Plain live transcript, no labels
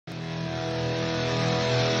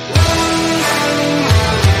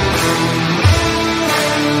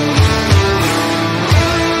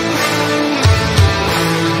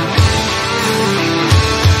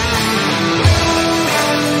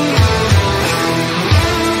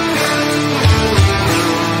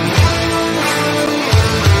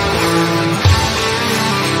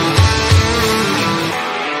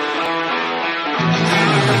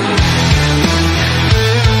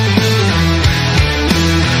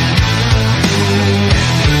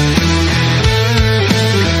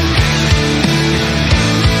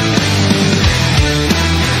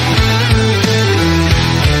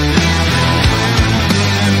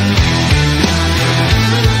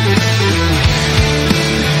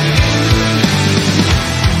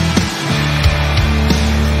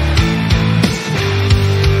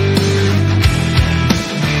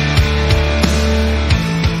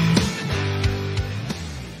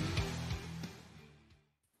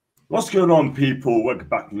What's going on, people? Welcome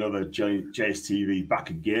back to another JSTV back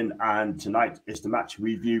again. And tonight is the match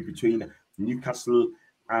review between Newcastle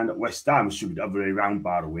and West Ham. It should be the other way around,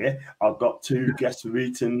 by the way. I've got two guests with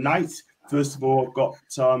me tonight. First of all, I've got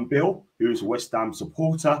Bill, who's a West Ham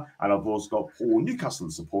supporter, and I've also got Paul, Newcastle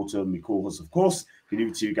supporter, and my co-host, of course. Good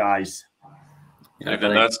evening to you guys. Hey,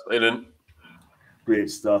 lads. Great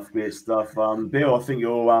stuff, great stuff. Bill, I think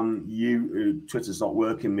your Twitter's not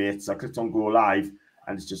working, mate. So I clicked on go live,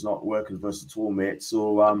 and it's just not working for us at all, mate.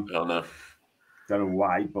 So oh, no. Don't know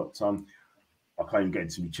why, but I can't even get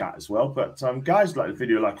into the chat as well. But guys, like the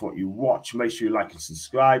video, like what you watch, make sure you like and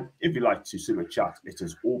subscribe. If you like to super chat, it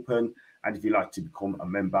is open. And if you like to become a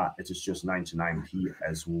member, it is just 99p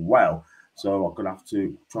as well. So I'm gonna have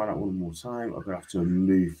to try that one more time. I'm gonna have to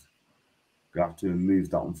remove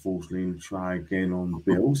that, unfortunately, and try again on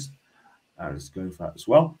Bill's. Let's go for that as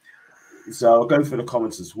well. So I'll go for the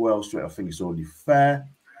comments as well straight. I think it's already fair.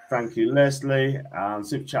 Thank you, Leslie.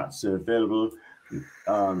 Super chats are available.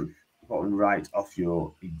 Bottom right off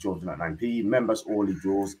your Jordan at 9p. Members only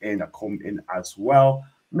draws in are come in as well.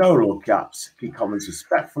 No low caps. Keep comments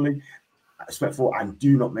respectful, and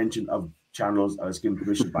do not mention other channels as given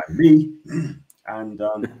permission by me. And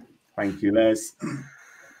thank you, Les.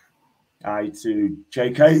 Hi to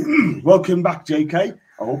JK. Welcome back, JK.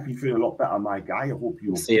 I hope you feel a lot better, my guy. I hope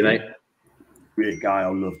you'll see you, mate. Great guy. I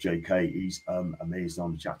love JK. He's amazing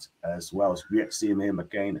on the chat as well. It's great seeing him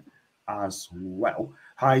again as well.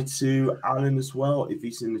 Hi to Alan as well. If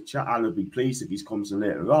he's in the chat, Alan will be pleased if he comes in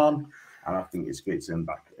later on. And I think it's great to him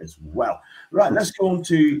back as well. Right, let's go on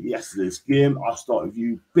to yesterday's game. I'll start with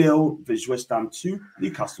you, Bill. Vs West Ham 2,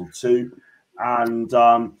 Newcastle 2. And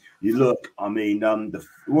you look, I mean, the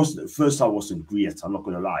first half wasn't great, I'm not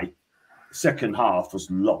going to lie. The second half was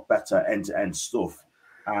a lot better end-to-end stuff.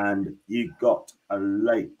 And you got a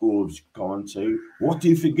late goal to go on to. What do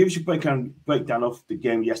you think? Give us your breakdown of the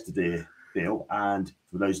game yesterday, Bill, and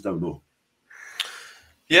for those who don't know.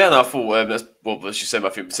 Yeah, and I thought, as you said, I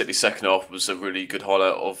think particularly second half was a really good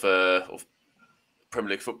highlight of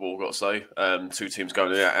Premier League football, I've got to say. Two teams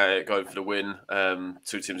going for the win.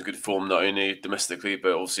 Two teams in good form, not only domestically,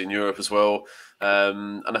 but obviously in Europe as well.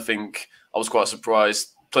 And I think I was quite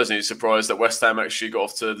pleasantly surprised that West Ham actually got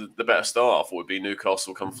off to the better start. I thought it would be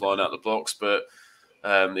Newcastle come flying out the blocks, but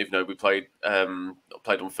even though we played on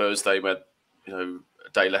Thursday, we had a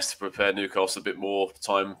day less to prepare. Newcastle a bit more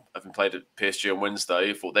time, having played at PSG on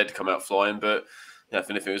Wednesday. I thought they'd come out flying, but if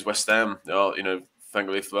anything, it was West Ham.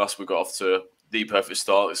 Thankfully for us, we got off to the perfect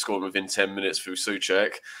start, scoring within 10 minutes through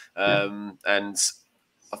Souček. And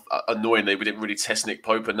annoyingly, we didn't really test Nick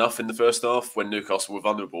Pope enough in the first half when Newcastle were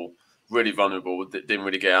really vulnerable, didn't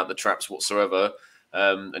really get out the traps whatsoever.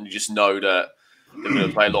 And you just know that they're going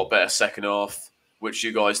to play a lot better second half, which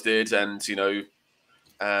you guys did, and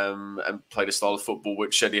played a style of football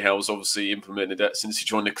which Eddie Howe's obviously implemented that since he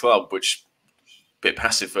joined the club, which a bit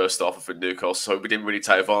passive first half for Newcastle, so we didn't really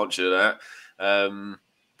take advantage of that.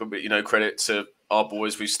 But credit to our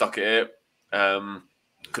boys, we stuck at it.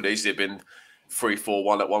 Could easily have been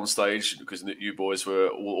 3-4-1 at one stage because you boys were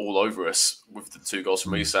all over us with the 2 goals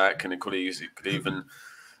from Isak, and it could even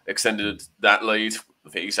extended that lead. I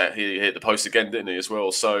think Isak he hit the post again, didn't he, as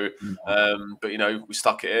well? So, but we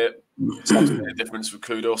stuck at it. Something the difference with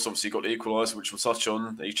Kudos. Obviously, got the equaliser, which we'll touch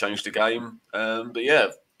on. He changed the game. But yeah,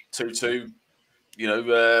 2-2.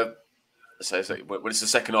 When it's the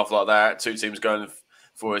second half like that, two teams going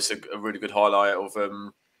for us, a really good highlight of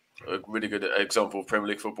a really good example of Premier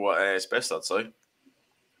League football at its best, I'd say.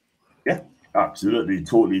 Yeah, absolutely.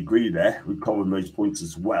 Totally agree there. We've covered those points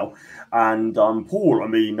as well. And Paul, I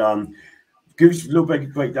mean, give us a little bit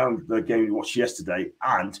of breakdown of the game we watched yesterday.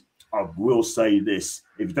 And I will say this,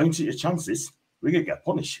 if you don't take your chances, we're going to get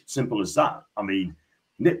punished. Simple as that. I mean,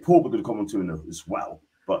 Nick Pope, we're going to come on to it as well.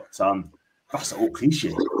 But that's all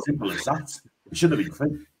cliche. Simple as that. It should have been a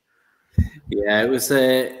thing. Yeah, it was.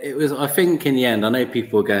 I think in the end, I know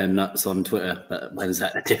people are going nuts on Twitter, but when's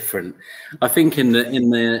that different? I think in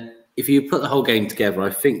the if you put the whole game together, I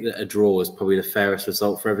think that a draw is probably the fairest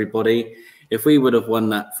result for everybody. If we would have won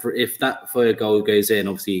that, if that third goal goes in,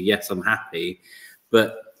 obviously, yes, I'm happy,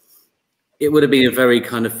 but it would have been a very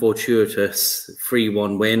kind of fortuitous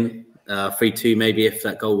 3-1 win, 3-2 maybe if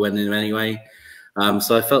that goal went in anyway.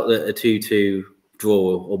 So I felt that a 2-2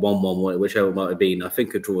 draw or 1-1, whichever it might have been, I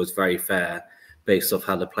think a draw was very fair based off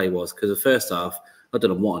how the play was. Because the first half, I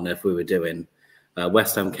don't know what on earth we were doing.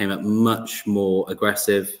 West Ham came out much more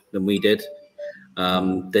aggressive than we did.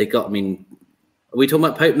 They got, I mean, are we talking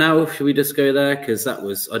about Pope now? Should we just go there? Because that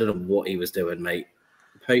was, I don't know what he was doing, mate.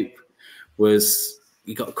 Pope was,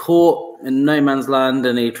 he got caught in no man's land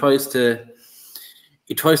and he tries to,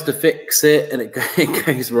 he tries to fix it and it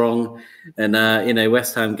goes wrong. And, you know,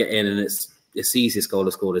 West Ham get in and it's the easiest goal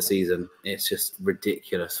to score this season. It's just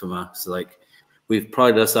ridiculous from us. Like, we've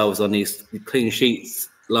prided ourselves on these clean sheets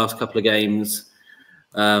last couple of games.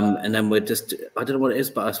 And then we're just, I don't know what it is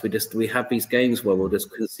about us. We have these games where we'll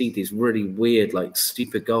just concede these really weird, like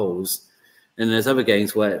stupid goals. And there's other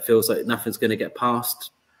games where it feels like nothing's going to get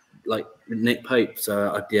past, like Nick Pope.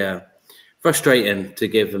 So, yeah, frustrating to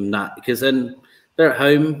give them that, because then they're at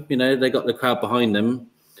home, you know, they got the crowd behind them.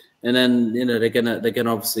 And then, you know, they're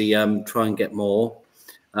gonna obviously try and get more.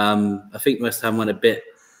 I think West Ham went a bit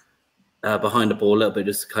behind the ball a little bit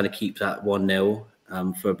just to kind of keep that 1-0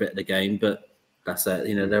 for a bit of the game. But that's it.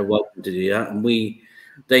 You know, they're welcome to do that. And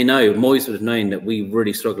they know, Moyes would have known that we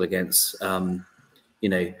really struggle against, you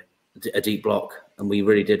know, a deep block. And we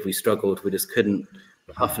really did. We struggled. We just couldn't,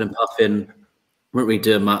 huffing and puffing, weren't really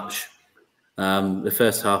doing much. The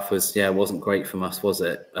first half wasn't great from us, was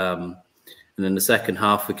it? And then the second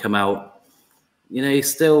half, we come out, you know,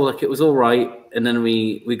 still like it was all right. And then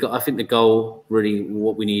we got, I think the goal really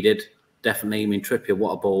what we needed. Definitely. I mean, Trippier,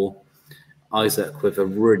 what a ball. Isaac with a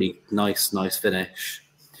really nice finish.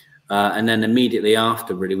 And then immediately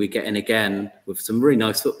after, really, we get in again with some really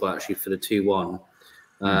nice football actually for the 2-1.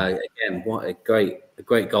 Again, what a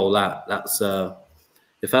great goal that's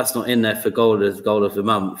if that's not in there for goal of the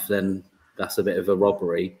month, then that's a bit of a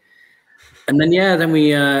robbery. And then then we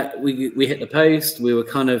hit the post. We were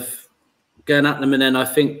kind of going at them, and then I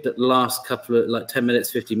think that the last couple of like 10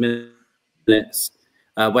 minutes, 50 minutes,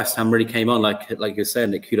 West Ham really came on. Like you're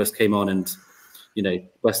saying, that Kudos came on, and you know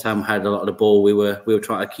West Ham had a lot of the ball. We were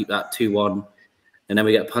trying to keep that 2-1, and then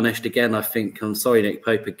we get punished again. I think I'm sorry, Nick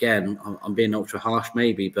Pope again. I'm being ultra harsh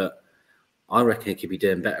maybe, but I reckon he could be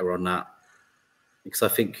doing better on that, because I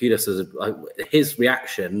think Kudos his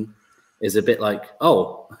reaction is a bit like,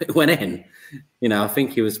 oh, it went in. You know, I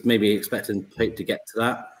think he was maybe expecting Pope to get to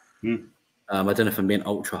that. I don't know if I'm being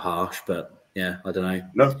ultra harsh, but yeah, I don't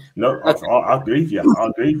know. No, I agree with you. I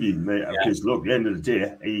agree with you, mate. Because look, at the end of the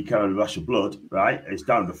day, he carried a rush of blood, right? It's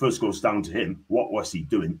down. The first goal's down to him. What was he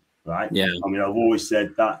doing, right? Yeah. I mean, I've always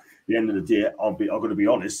said that at the end of the day, I'm going to be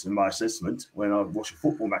honest in my assessment when I watch a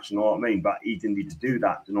football match. You know what I mean? But he didn't need to do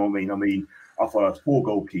that. You know what I mean? I mean, I thought it was poor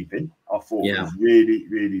goalkeeping. I thought it was really,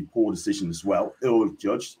 really poor decision as well. Ill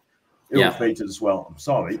judged, ill-fated as well. I'm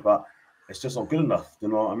sorry, but it's just not good enough. You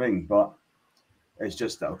know what I mean? But it's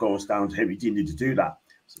just that goes down to him. He didn't need to do that.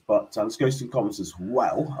 But let's go to some comments as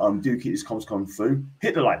well. Do keep these comments coming through.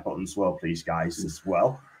 Hit the like button as well, please, guys, as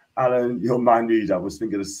well. Alan, your man reader, I was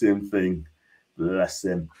thinking the same thing. Bless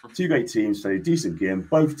him. Two great teams, played a decent game.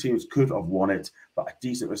 Both teams could have won it, but a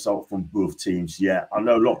decent result from both teams. Yeah, I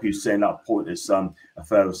know a lot of people saying that point is a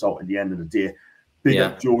fair result at the end of the day. Big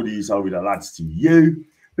up Geordies over the lads to you.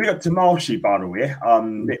 Big up to Marshy, by the way.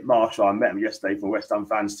 Nick Marshall, I met him yesterday for West Ham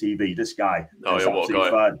Fans TV. This guy. What a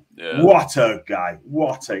guy. Yeah. What a guy.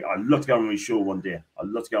 I'd love to go on my show one day.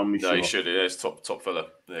 No, you should. Yeah, he's top fella.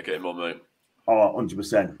 Yeah, get him on, mate. Oh,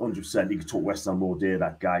 100%. He could talk West Ham all day,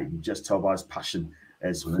 that guy. You can just tell by his passion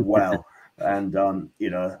as well. And, I'll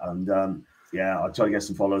try to get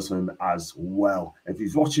some followers from him as well. If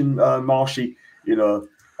he's watching Marshy, you know,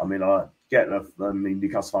 I mean,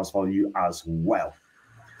 Newcastle fans follow you as well.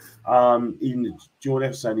 Even the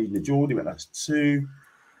Geordie, saying even the Geordie, but that's 2.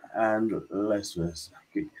 And let's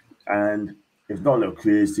and if not a little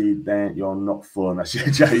crazy, then you're not fun. That's your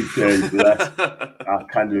JK.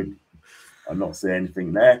 I'm not saying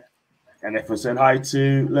anything there. And if we're saying hi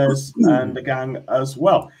to Les and the gang as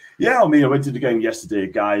well. Yeah, I mean, I went to the game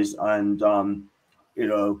yesterday, guys, and you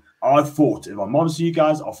know, I thought, if I'm honest with you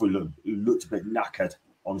guys, I thought it looked a bit knackered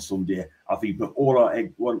on Sunday. I think we put all our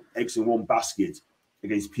eggs in one basket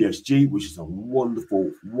against PSG, which is a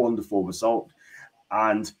wonderful, wonderful result.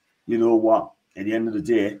 And you know what? At the end of the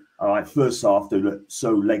day, all right, first half, they looked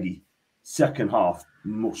so leggy. Second half,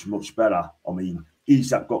 much, much better. I mean,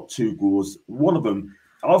 Isak got 2 goals. One of them,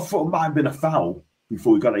 I thought it might have been a foul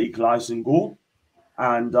before we got an equalising goal.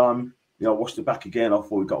 And, I watched it back again. I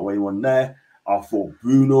thought we got away one there. I thought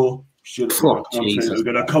Bruno should have come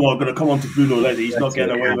on to Bruno later. He's not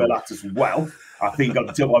getting away with that as well. I think I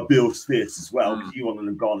can tell by Bill's face as well, because he wanted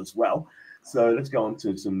them gone as well. So let's go on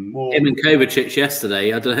to some more. Him and Kovacic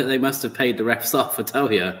yesterday, I don't know, they must have paid the refs off, I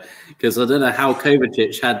tell you, because I don't know how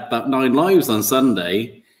Kovacic had about 9 lives on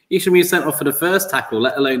Sunday. He should be sent off for the first tackle,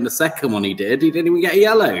 let alone the second one he did. He didn't even get a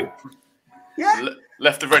yellow. Yeah.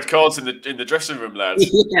 Left the red cards in the dressing room, lads.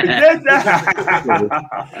 Yeah.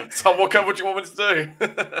 So what would you want me to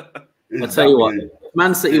do? I'll tell you what, if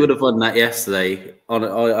Man City would have won that yesterday, I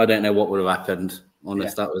don't know what would have happened.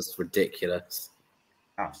 Honest, that was ridiculous.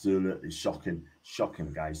 Absolutely shocking.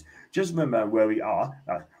 shocking, guys. Just remember where we are.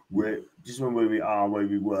 Just remember where we are and where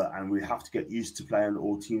we were, and we have to get used to playing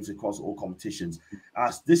all teams across all competitions.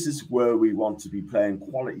 As this is where we want to be playing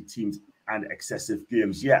quality teams and excessive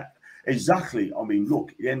games. Yeah, exactly. I mean,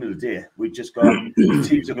 look, at the end of the day, we just got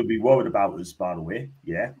teams are going to be worried about us. By the way,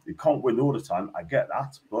 yeah, we can't win all the time. I get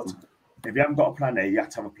that, but if you haven't got a plan A, you have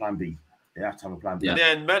to have a plan B. You have to have a plan B. And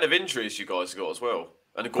the amount of injuries you guys got as well.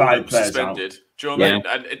 And the Gordon was suspended. Do you know what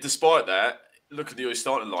I mean? And despite that, look at the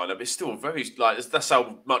starting lineup. It's still very that's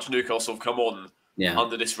how much Newcastle have come on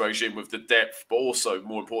under this regime with the depth, but also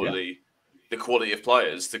more importantly, the quality of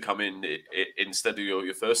players to come in instead of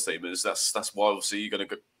your first teamers. That's why obviously you're going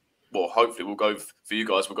to go. Well, hopefully we'll go for you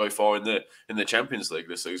guys. We'll go far in the Champions League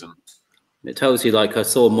this season. It tells you, like I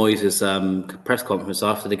saw Moyes' press conference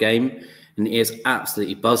after the game, and he is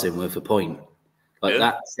absolutely buzzing with a point. Like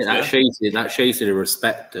that shows you the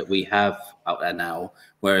respect that we have out there now.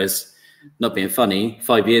 Whereas, not being funny,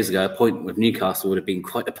 5 years ago, a point with Newcastle would have been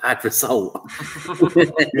quite a bad result.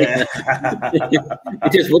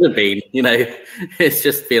 It just would have been, you know. It's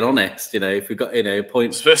just being honest, you know. If we got, you know,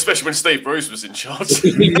 points, especially when Steve Bruce was in charge.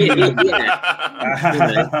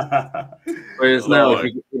 Whereas now,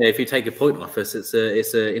 if you take a point off us,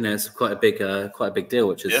 it's quite a big deal.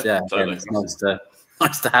 Which is totally. It's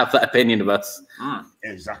nice to have that opinion of us.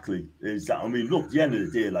 Exactly. I mean, look, at the end of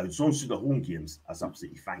the day, like, as long as the home games, that's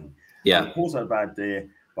absolutely fine. Yeah. Of course, I had a bad day,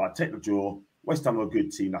 but I take the draw. West Ham are a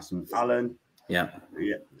good team. That's from Alan. Yeah.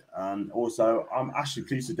 Also, I'm actually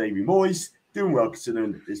pleased with Davy Moyes. Doing well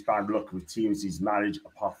considering his bad luck with teams he's managed,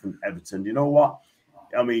 apart from Everton. You know what?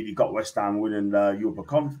 I mean, he got West Ham winning the Europa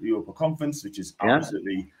Conference, which is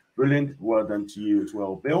absolutely brilliant. Well done to you as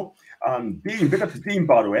well, Bill. Dean, big up to Dean,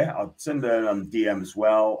 by the way. I'll send a DM as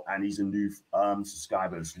well, and he's a new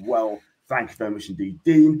subscriber as well. Thank you very much indeed,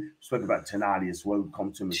 Dean. Spoke about Tonali as well. We'll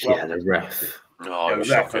come to him as well. Yeah, the ref. Oh,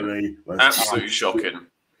 shocking. Absolutely shocking.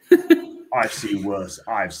 I've seen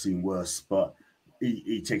worse, but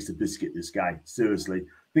he takes the biscuit, this guy. Seriously.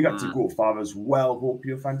 Big up to Godfather as well. Hope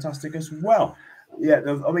you're fantastic as well. Yeah,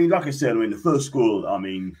 I mean, like I said, the first goal, I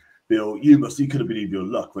mean, Bill, you couldn't believe your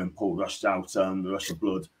luck when Paul rushed out the rush of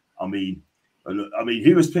blood. I mean,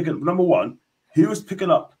 he was picking, number one, he was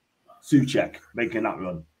picking up Souček, making that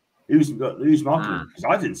run. He was marking him because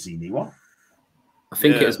I didn't see anyone. I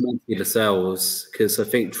think it was meant to be Lascelles because I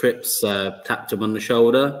think Trips tapped him on the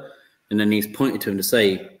shoulder and then he's pointed to him to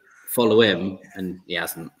say, follow him, and he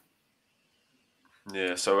hasn't.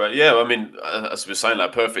 Yeah, so I mean, as we were saying,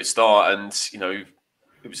 that perfect start, and you know,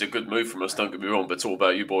 it was a good move from us. Don't get me wrong, but it's all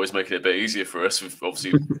about you boys making it a bit easier for us. We've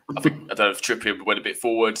obviously, I don't know if Trippier went a bit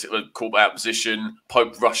forward, caught out position,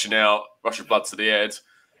 Pope rushing out, rush of blood to the head,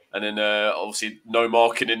 and then obviously no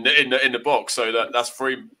marking in the box. So that's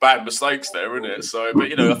three bad mistakes there, isn't it? So, but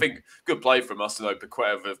you know, I think good play from us. You know,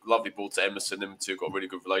 Bequet with a lovely ball to Emerson. Them two got a really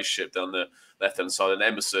good relationship down the left hand side, and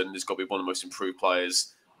Emerson has got to be one of the most improved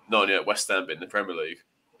players, not only at West Ham but in the Premier League.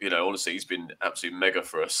 You know, honestly, he's been absolutely mega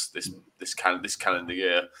for us this calendar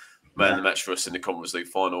year. Man of the match for us in the Conference League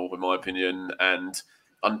final, in my opinion. And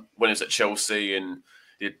when he was at Chelsea and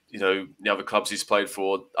you know the other clubs he's played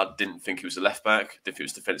for, I didn't think he was a left back. I didn't think he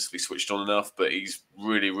was defensively switched on enough, but he's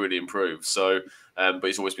really, really improved. So, but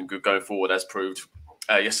he's always been good going forward, as proved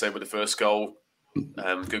yesterday with the first goal.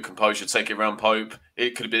 Good composure, take it around Pope.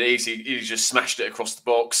 It could have been easy. He just smashed it across the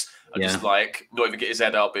box and just like not even get his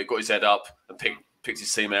head up, but he got his head up and picked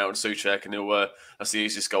his team out and Souček, and that's the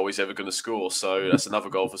easiest goal he's ever going to score. So that's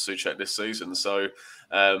another goal for Souček this season. So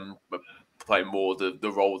playing more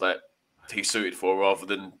the role that he's suited for rather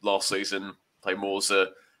than last season, play more as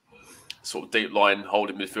a sort of deep line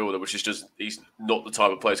holding midfielder, which is just he's not the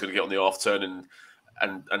type of player who's going to get on the half turn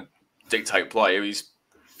and dictate play. He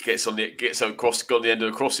gets on the end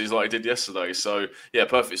of the crosses like he did yesterday. So yeah,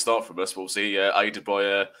 perfect start from us. We'll see aided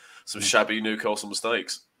by some shabby Newcastle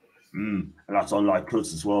mistakes. And that's unlike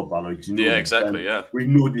Cruz as well, by the way. Yeah, exactly. We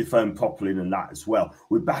know the defend properly in that as well.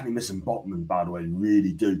 We're badly missing Botman, by the way. We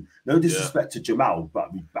really do. No disrespect to Jamal,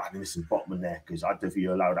 but we're badly missing Botman there because I don't think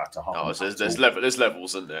you allow that to happen. Oh, there's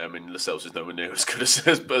levels, isn't there? I mean, Lascelles is nowhere near as good as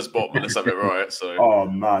Botman. Let's have it right. So. Oh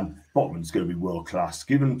man, Botman's going to be world class.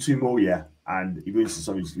 Give him 2 more, and he wins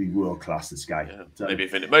something to be world class. This guy,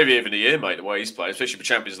 maybe even a year, mate. The way he's playing, especially for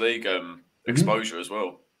Champions League exposure as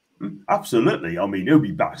well. Absolutely. I mean, he'll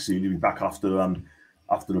be back soon. He'll be back after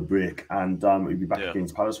the break, and he'll be back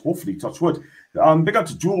against Palace. Hopefully, touch wood. Big up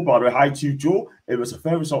to Joe, by the way. Hi to Joe. It was a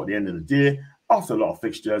fair result at the end of the day. After a lot of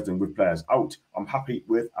fixtures and with players out, I'm happy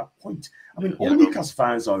with a point. I mean, all Newcastle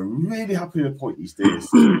fans are really happy with a point these days.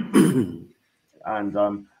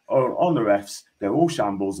 And on the refs, they're all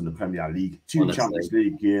shambles in the Premier League. 2 Honestly. Champions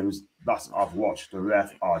League games. That's I've watched. The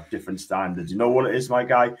ref are different standards. You know what it is, my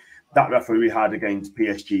guy? That referee we had against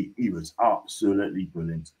PSG, he was absolutely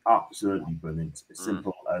brilliant. Absolutely brilliant. As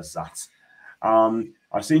simple as that.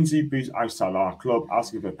 I've seen CB's outside our club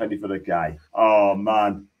asking for a penny for the guy. Oh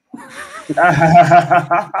man.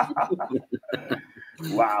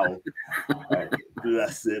 Wow.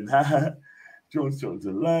 Bless him. Jones to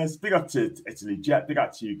Les. Big up to Italy Jet. Big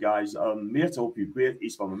up to you guys. Mate, I hope you're great.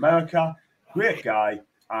 He's from America. Great guy.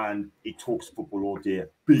 And he talks football all day.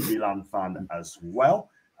 Big Milan fan as well.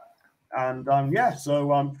 And after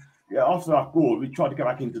that goal, we tried to get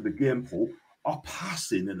back into the game, Paul. Our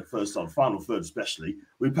passing in the first half, final third especially,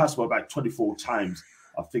 we passed for about 24 times.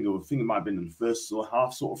 I think it might have been in the first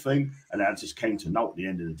half sort of thing, and that just came to naught at the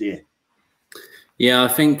end of the day. Yeah, I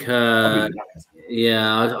think. I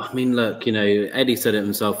mean, look, you know, Eddie said it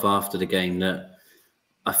himself after the game that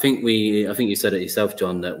I think you said it yourself,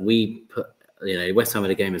 John, that we put, you know, West Ham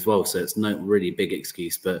had a game as well, so it's not really a big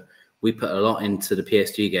excuse, but we put a lot into the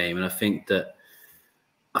PSG game, and that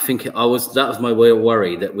was my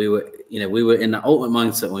worry that we were in that ultimate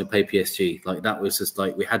mindset when we played PSG. Like that was just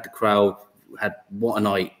like we had the crowd, had what a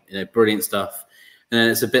night, you know, brilliant stuff. And then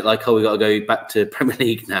it's a bit like, oh, we got to go back to Premier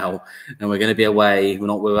League now, and we're going to be away. We're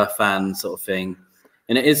not with our fans, sort of thing.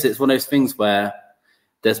 And it's one of those things where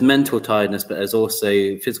there's mental tiredness, but there's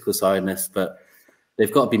also physical tiredness. But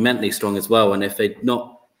they've got to be mentally strong as well. And if they're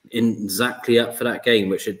not exactly up for that game,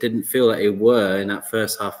 which it didn't feel like they were in that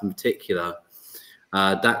first half in particular,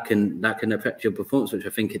 that can affect your performance, which I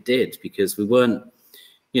think it did, because we weren't,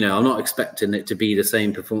 you know, I'm not expecting it to be the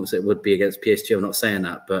same performance it would be against PSG. I'm not saying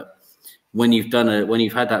that, but when you've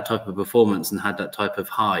had that type of performance and had that type of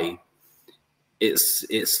high,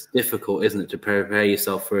 it's difficult, isn't it, to prepare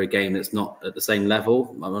yourself for a game that's not at the same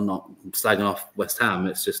level. I'm not slagging off West Ham.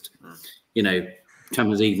 It's just, you know,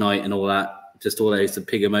 Champions League night and all that. Just all those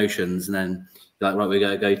big emotions, and then you're like, right, we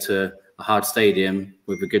got to go to a hard stadium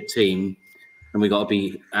with a good team, and we got to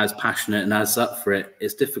be as passionate and as up for it.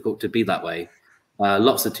 It's difficult to be that way.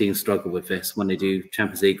 Lots of teams struggle with this when they do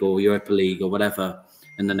Champions League or Europa League or whatever,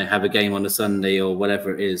 and then they have a game on a Sunday or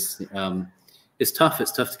whatever it is. It's tough.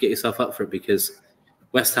 It's tough to get yourself up for it, because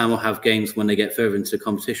West Ham will have games when they get further into the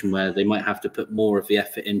competition where they might have to put more of the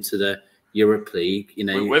effort into the Europa League. You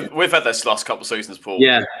know, we've had this last couple of seasons, Paul.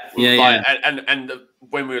 Yeah. And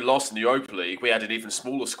when we were lost in the Europa League, we had an even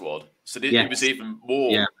smaller squad, so it was even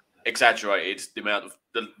more exaggerated, the amount of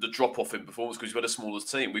the drop off in performance, because we had a smaller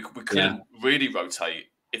team. We couldn't really rotate,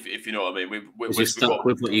 if you know what I mean. We're stuck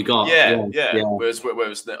with what you got. Yeah. Whereas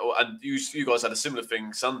and you guys had a similar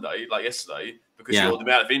thing Sunday, like yesterday, because you got the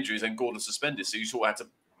amount of injuries and Gordon suspended, so you sort of had to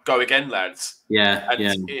go again, lads.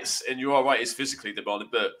 And you are right, it's physically demanding,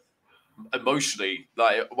 but emotionally,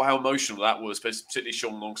 like how emotional that was, particularly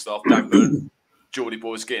Sean Longstaff, Dan Burn, Geordie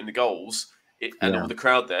boys getting the goals, and all the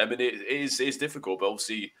crowd there. I mean, it is difficult, but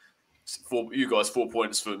obviously, for you guys, 4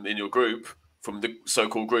 points from in your group, from the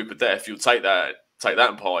so-called group of death, you'll take that in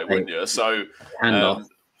pie, wouldn't you? So, you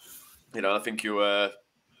know, I think you'll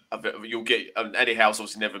get Eddie House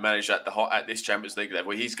obviously never managed at this Champions League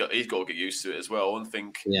level. He's got to get used to it as well, and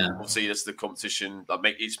think obviously as the competition, like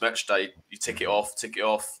make each match day, you tick it off.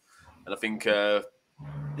 And I think, I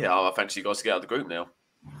fancy you guys to get out of the group now.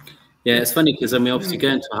 Yeah, it's funny because obviously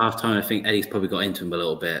going to half time, I think Eddie's probably got into him a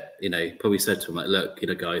little bit. You know, probably said to him like, "Look, you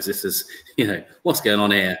know, guys, this is, you know, what's going on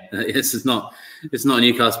here? It's not a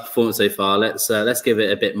Newcastle performance so far. Let's give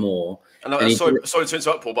it a bit more." And sorry to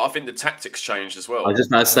interrupt, Paul, but I think the tactics changed as well. I was just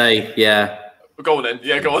about to say, go on then.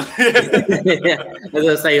 Yeah, go on. As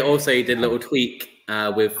I say, also he did a little tweak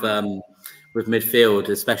with midfield,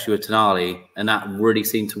 especially with Tonali, and that really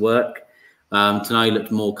seemed to work. Tonali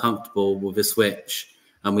looked more comfortable with the switch,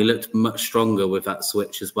 and we looked much stronger with that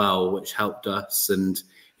switch as well, which helped us. And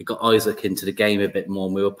it got Isaac into the game a bit more,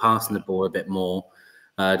 and we were passing the ball a bit more,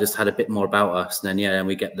 just had a bit more about us. And then, and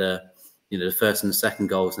we get the first and the second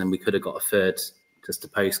goals, and then we could have got a third, just the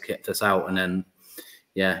post kicked us out. And then,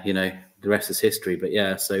 the rest is history.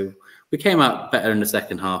 But so we came out better in the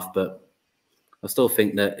second half, but I still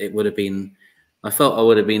think that it would have been, I felt it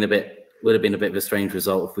would have been a bit of a strange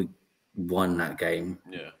result if we won that game.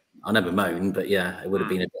 Yeah. I never moan, but it would have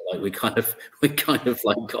been a bit like we kind of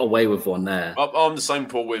like got away with one there. I'm the same,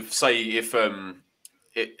 Paul, with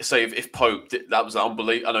if Pope, that was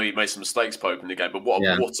unbelievable. I know he made some mistakes, Pope, in the game, but what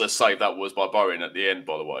a save that was by Bowen at the end,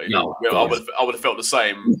 by the way. No, I would have felt the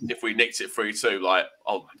same if we nicked it 3-2. Like,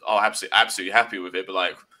 I'm absolutely happy with it, but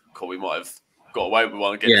like, cool, we might have got away with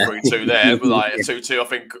one and get 3-2 there, but like 2-2, I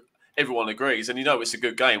think everyone agrees. And it's a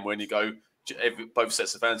good game when you go both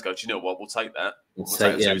sets of fans go, do you know what? We'll take that. We'll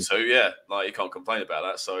take the 2-2. Yeah, like you can't complain about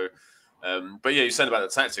that. So, but yeah, you're saying about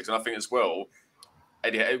the tactics, and I think as well,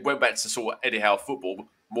 it went back to sort of Eddie Howe football,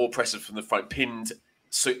 more pressure from the front, pinned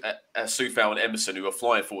Soufal and Emerson, who were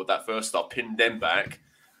flying forward that first start, pinned them back.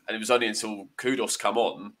 And it was only until Kudos come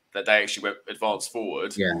on that they actually went advanced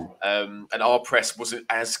forward. Yeah. And our press wasn't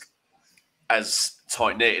as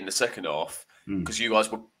tight-knit in the second half because you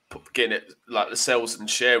guys were getting it, like the Cells and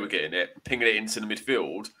Cher were getting it, pinging it into the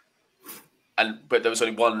midfield. But there was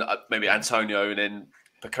only one, maybe Antonio, and then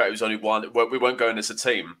Paqueta was only one. We weren't going as a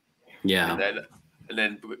team. Yeah. And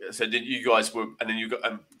then so you guys were, and then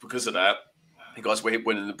and because of that, you guys were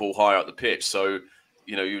winning the ball higher up the pitch. So,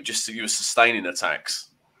 you know, you were sustaining attacks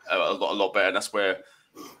a lot better. And that's where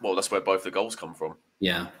both the goals come from.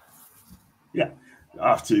 Yeah. Yeah.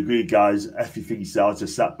 I have to agree, guys. Everything you said, I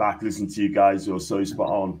just sat back, listened to you guys. You're so spot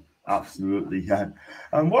on. Absolutely, yeah.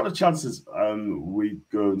 And what are the chances we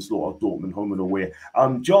go and slaughter Dortmund home and away?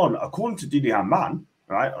 John, according to Didi Man,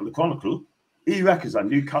 right, on the Chronicle, he reckons that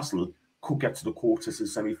Newcastle could get to the quarters and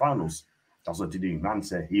semi-finals. That's what Didi Man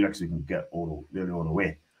said. He reckons we can get all the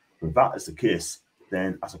way. But if that is the case,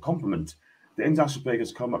 then as a compliment, the international break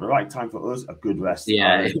has come at the right time for us. A good rest.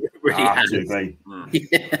 Yeah, it really I have has. to agree.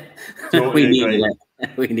 Yeah. Totally we needed agree.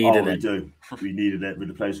 it. We needed it. We do. We needed it with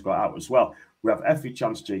the players got out as well. We have every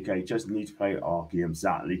chance, JK. Just need to play our game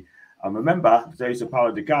exactly. And remember, the days of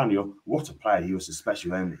Paolo Di Canio, what a player. He was a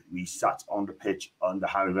special end. We sat on the pitch under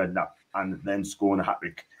Harry Redknapp and then scoring a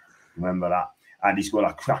hat-trick. Remember that. And he scored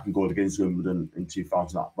a cracking goal against Wimbledon in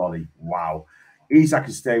 2000, that volley. Wow. Isak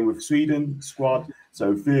is staying with Sweden squad.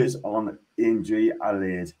 So fears on injury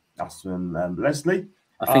allayed. That's from Leslie.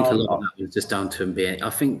 I think a lot of that was just down to him being, I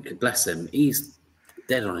think, bless him, he's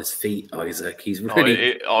dead on his feet, Isaac. He's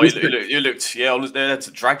really... He looked, yeah, they had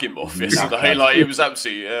to drag him off yesterday. Like, he was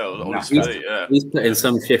absolutely, on his feet, yeah. He's put in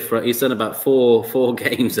some shift. He's done about four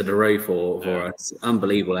games in a row for us.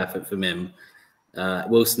 Unbelievable effort from him.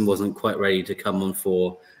 Wilson wasn't quite ready to come on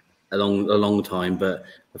for a long time, but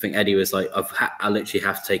I think Eddie was like, I literally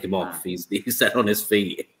have to take him off. He's dead on his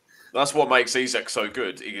feet. That's what makes Isak so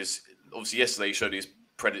good. Because obviously yesterday he showed his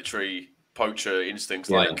predatory poacher instincts,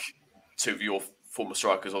 like two of your former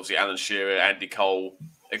strikers, obviously Alan Shearer, Andy Cole,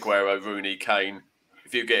 Aguero, Rooney, Kane.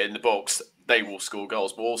 If you get in the box, they will score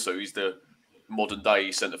goals. But also he's the modern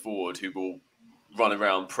day centre forward who will run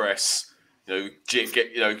around, press, get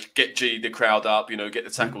G the crowd up, get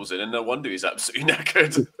the tackles in, and no wonder he's absolutely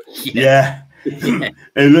knackered. Yeah.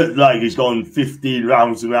 It looked like he's gone 15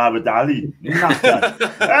 rounds with Ahmed Ali. Yeah,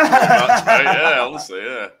 honestly,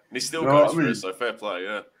 yeah. And he still goes for it, so fair play,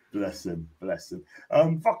 yeah. Bless him.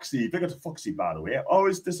 Foxy, big up to Foxy, by the way.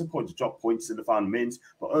 Always disappointed to drop points in the final minutes,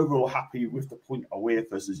 but overall happy with the point away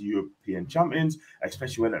versus European champions,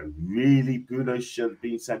 especially when it really Bruno should have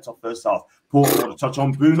been sent off first half. Paul, want to touch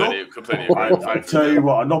on Bruno? Completely I tell you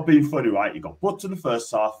what, I'm not being funny, right? He got put to the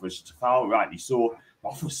first half, which is foul, rightly so. I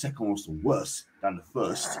thought the second one was worse than the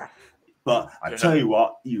first. But I tell you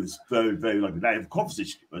what, he was very, very lucky. Now, if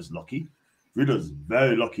Kovacic was lucky, Bruno was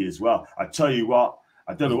very lucky as well. I tell you what,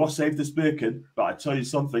 I don't know what saved this Birkin, but I tell you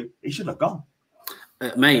something, he should have gone.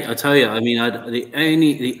 Mate, I tell you, I mean, the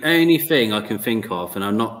only thing I can think of, and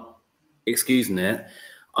I'm not excusing it,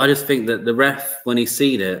 I just think that the ref, when he's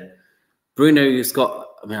seen it, Bruno's got,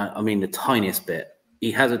 I mean, the tiniest bit.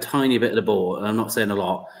 He has a tiny bit of the ball, and I'm not saying a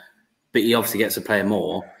lot, but he obviously gets to play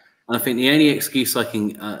more. And I think the only excuse I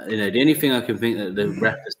can, the only thing I can think that the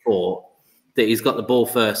ref has thought, that he's got the ball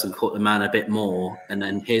first and caught the man a bit more, and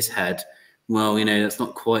then his head, well, that's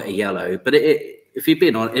not quite a yellow. But if you've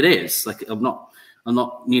been on, it is. Like, I'm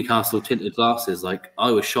not Newcastle tinted glasses. Like,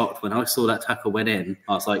 I was shocked when I saw that tackle went in.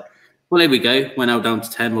 I was like, well, here we go. We're now down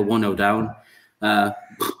to 10. We're 1-0 down.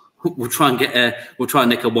 We'll try and nick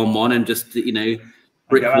a 1-1 and just,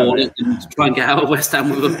 brickball it and try and get out of West Ham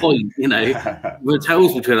with a point, with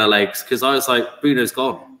tails between our legs. Because I was like, Bruno's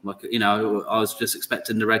gone. Like, I was just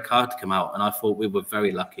expecting the red card to come out, and I thought we were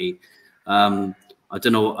very lucky. I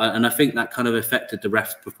don't know, and I think that kind of affected the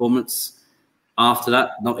ref's performance after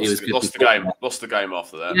that. Not he was good. Lost the game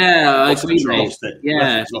after that. Yeah, I agree, mate.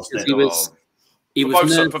 Yeah, he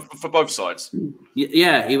was for both sides.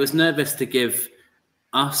 Yeah, he was nervous to give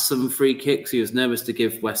us some free kicks. He was nervous to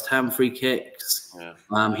give West Ham free kicks.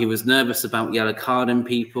 Yeah. He was nervous about yellow carding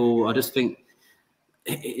people. I just think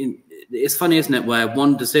it's funny, isn't it, where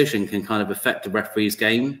one decision can kind of affect the referee's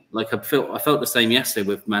game. Like I felt the same yesterday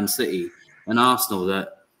with Man City and Arsenal,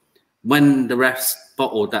 that when the refs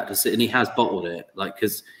bottled that decision, and he has bottled it, like,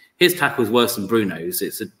 because his tackle is worse than Bruno's.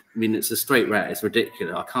 It's a straight red. It's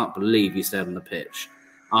ridiculous. I can't believe he stayed on the pitch.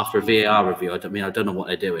 after a VAR review. I don't know what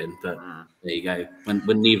they're doing, but there you go.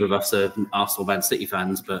 When neither of us are Arsenal Man City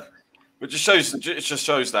fans, but it just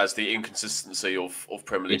shows that's the inconsistency of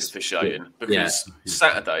Premier League officiating. Because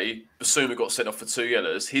Saturday, Basuma got sent off for 2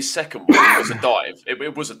 yellows. His second one was a dive.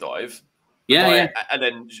 It was a dive. Yeah. And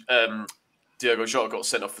then Diogo Jota got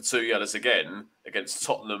sent off for 2 yellows again against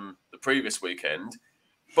Tottenham the previous weekend.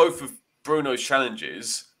 Both of Bruno's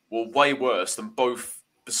challenges were way worse than both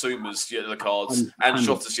Basuma's yellow cards and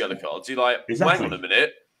Jota's yellow cards. You're like, hang on a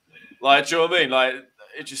minute. Like, do you know what I mean? Like,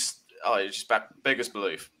 it just beggars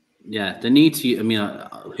belief. Yeah, they need to. I mean,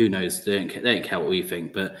 who knows? They don't care what we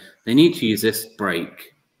think, but they need to use this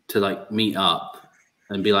break to like meet up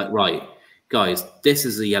and be like, right, guys, this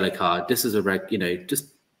is a yellow card. This is a red.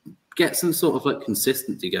 Just get some sort of like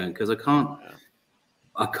consistency going, because I can't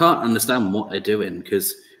understand what they're doing.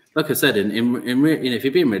 Because, like I said, if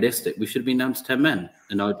you're being realistic, we should have been down to 10 men,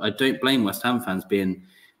 and I don't blame West Ham fans being,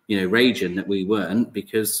 raging that we weren't,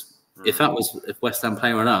 because if West Ham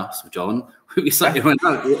playing on us, John, we'd be slightly right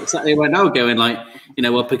now going like,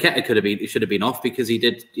 well, Paqueta should have been off because he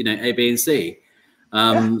did, A, B, and C.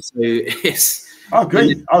 So it's. I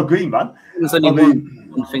agree, man. There's only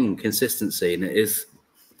one thing: consistency, and it is,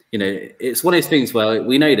 it's one of those things where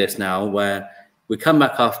we know this now, where we come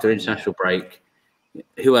back after international break.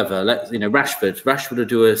 Whoever, Rashford will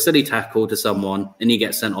do a silly tackle to someone, and he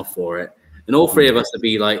gets sent off for it, and all three of us would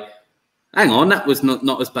be like, hang on, that was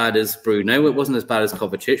not as bad as Bruno. It wasn't as bad as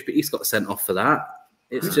Kovacic, but he's got sent off for that.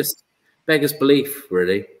 It's just beggars belief,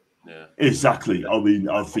 really. Yeah, exactly. I mean,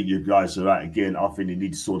 I think you guys are right again. I think they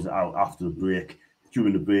need to sort it out after the break,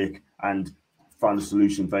 during the break, and find a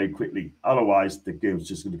solution very quickly. Otherwise, the game's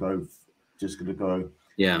just going to go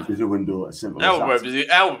through the window. As simple as that.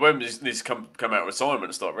 Albert Wembley needs to come out of retirement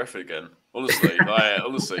and start referee again. Honestly,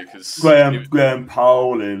 because Graham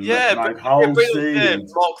Powell and Mike Halsey,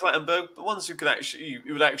 Mark Clattenburg, the ones who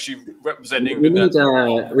would actually represent England.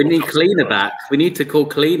 We need Cleaner back. We need to call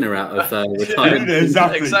Cleaner out of retirement.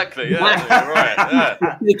 Exactly. Yeah, right.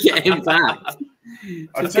 Yeah. Get him back.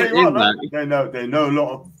 I tell you what, they know a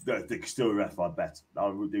lot of. They can still ref. I bet. I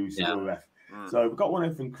would do still ref. So we've got one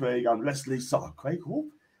in from Craig and Leslie. Craig Hope.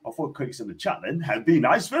 I thought Craig's in the chat then. That'd be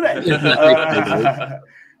nice, wouldn't it?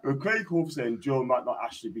 Craig Hope saying Joe might not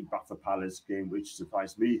actually be back for Palace game, which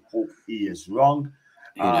surprised me. Hope he is wrong.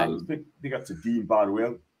 Big up to Dean, by the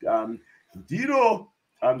way. Do you know,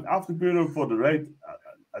 after Bruno for the red,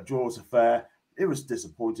 a draw was fair. It was a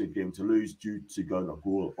disappointing game to lose due to going a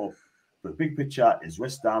goal up. But big picture is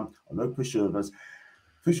West Ham are no pushovers.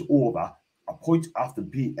 Push over. A point after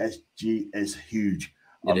PSG is huge.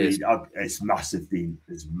 It's massive, Dean.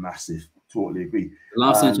 It's massive. Totally agree. The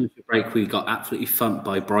last international break, we got absolutely thumped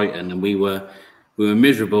by Brighton, and we were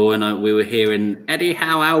miserable, and we were hearing Eddie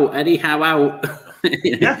Howe out, Eddie Howe out.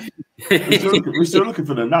 Yeah, we're still looking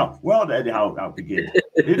for them now. Well, the Eddie Howe out begin.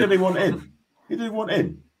 He didn't want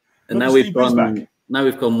in. And now we've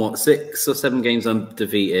gone what, 6 or 7 games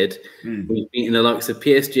undefeated. We've beaten the likes of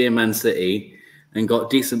PSG and Man City, and got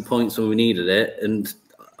decent points when we needed it. And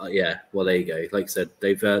well, there you go. Like I said,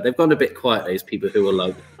 they've gone a bit quiet. Those people who are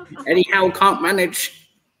like, Eddie Howe can't manage.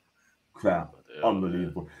 Crap.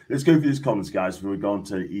 Unbelievable. Let's go through these comments, guys, before we go on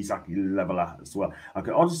to Isaac Leveler as well. I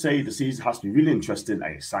can honestly say the season has to be really interesting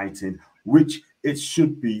and exciting, which it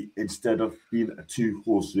should be, instead of being a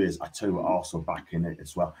 2-horse race. I tell you what, Arsenal back in it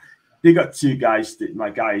as well. Big up to guys, my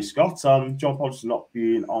guy Scott. John Paul's not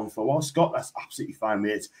being on for a while. Scott, that's absolutely fine,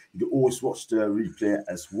 mate. You can always watch the replay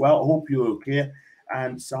as well. I hope you're okay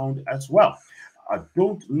and sound as well. I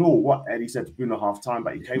don't know what Eddie said to Bruno half time,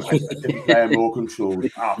 but he came with a different player, more control.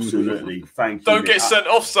 Absolutely. Thank you. Don't get sent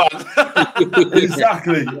off, son.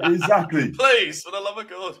 Exactly. Please, for the love of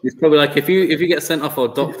God. It's probably like if you get sent off, I'll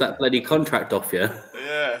dock that bloody contract off you.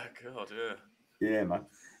 Yeah, God, yeah. Yeah, man.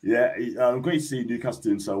 Yeah, great to see Newcastle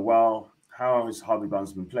doing so well. How has Harvey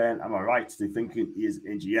Barnes been playing? Am I right to thinking he is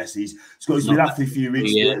injured? Yes, he's been out for a few weeks.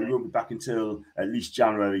 He won't be back until at least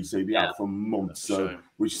January, so he'll be out for months.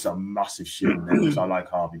 Which is a massive shame. Because I like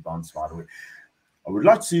Harvey Barnes, by the way. I would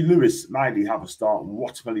like to see Lewis Miley have a start.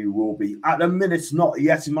 What he will be at the minute, not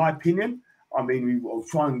yet, in my opinion. I mean, we will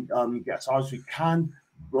try and get as hard as we can,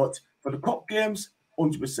 but for the cup games,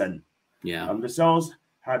 100%. Yeah, themselves.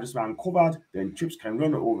 Had this man covered, then Chips can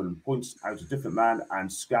run it over and points out a different man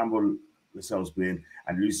and scramble themselves in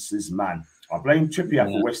and lose his man. I blame Trippier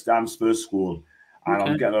for West Ham's first goal, and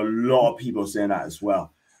I'm getting a lot of people saying that as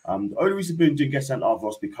well. The only reason Boone didn't get sent off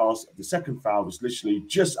was because the second foul was literally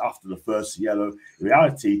just after the first yellow. In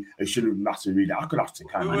reality, it shouldn't matter really. I could have to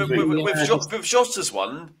kind of with Jota's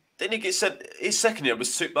one, didn't he get sent? His second year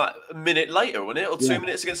was a minute later, wasn't it, or 2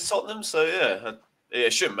 minutes against Tottenham? So yeah. Yeah,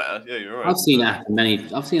 it shouldn't matter. Yeah, you're right. I've seen it happen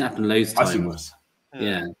loads of I've seen times. worse.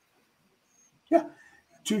 Yeah.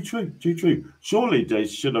 Too true. Surely they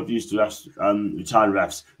should have used the refs, retired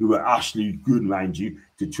refs who were actually good, mind you,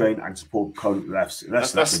 to train and support current refs.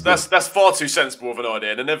 That's far too sensible of an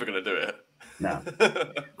idea. They're never going to do it. No.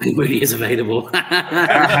 He really is available.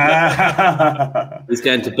 He's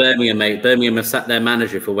going to Birmingham, mate. Birmingham have sat their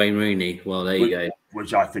manager for Wayne Rooney. Well, there you go.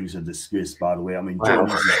 Which I think is a disgrace, by the way. I mean, Wow.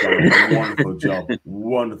 Jones has done a wonderful job.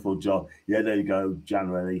 Wonderful job. Yeah, there you go,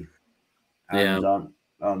 January. And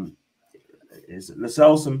is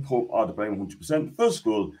Lascelles and Pope are to blame 100%. First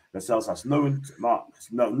goal, Lascelles has no one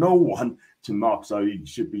to mark, so he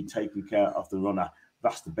should be taking care of the runner.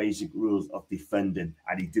 That's the basic rules of defending,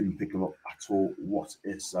 and he didn't pick him up at all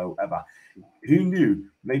whatsoever. Who knew?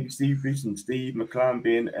 Maybe Steve Bruce and Steve McLaren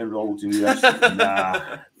being enrolled in the UFC.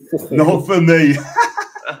 Nah, not for me.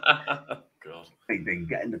 God. Big thing,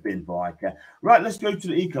 get in the bin for I care. Right, let's go to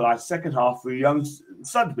the equaliser. Second half for Young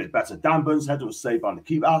started a bit better. Dan Burns' header was saved by the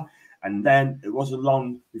keeper, and then it wasn't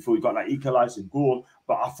long before we got that equaliser goal.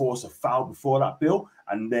 But I thought it was a foul before that, Bill,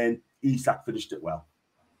 and then Isak finished it well.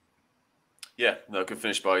 Yeah, no, good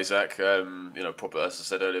finish by Isak. Proper, as I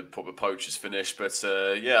said earlier, proper poacher's finish. But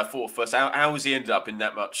I thought first, how has he ended up in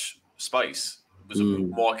that much space? Was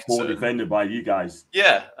my concern. Poor defended by you guys.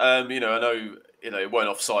 Yeah, I know. It weren't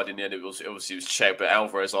offside in the end. It was checked, but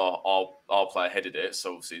Alvarez, our player, headed it.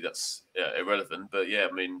 So obviously that's irrelevant. But yeah,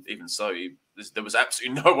 I mean, even so, there was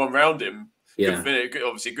absolutely no one around him. Yeah,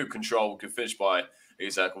 obviously good control, good finish by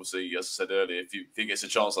Isak. Obviously, as I said earlier, if he gets a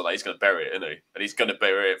chance like that, he's going to bury it, isn't he? And he's going to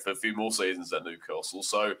bury it for a few more seasons at Newcastle.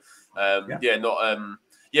 So but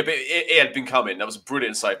it had been coming. That was a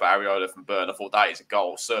brilliant save by Areola from Burn. I thought that is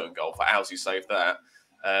a certain goal. For how's he saved that?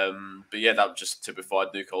 That just typified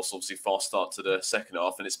Newcastle. Obviously, fast start to the second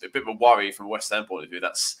half, and it's a bit of a worry from a West Ham point of view.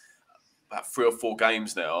 That's about 3 or 4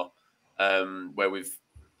 games now where we've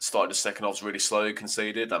started the second half really slowly,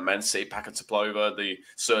 conceded. And Man City, Pakatoplova, the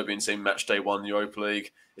Serbian team, match day 1 Europa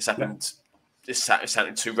League. It's happened. Yeah. It's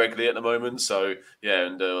happening too regularly at the moment. So yeah,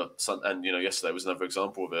 and yesterday was another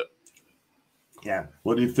example of it. Yeah.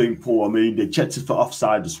 What do you think, Paul? I mean, they checked it for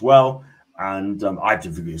offside as well. And I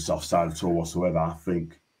didn't think it was offside at all whatsoever. I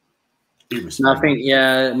think it was. No, I think,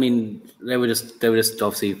 I mean, they were just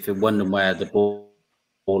obviously wondering where the ball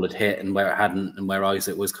had hit and where it hadn't, and where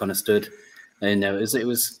Isaac was kind of stood. And it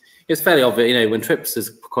was fairly obvious. When Trippier has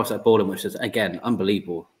crossed that ball, which is again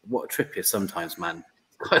unbelievable. What Trippier sometimes, man,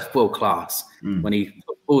 quite world class. When he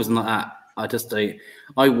balls like that,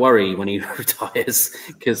 I worry when he retires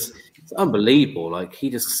because it's unbelievable. Like, he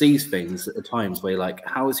just sees things at the times where you're like,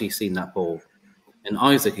 how has he seen that ball? And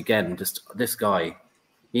Isaac, again, just this guy,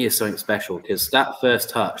 he is something special because that first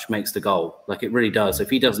touch makes the goal. Like, it really does. If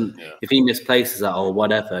he misplaces that or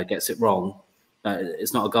whatever, gets it wrong,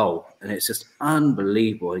 it's not a goal. And it's just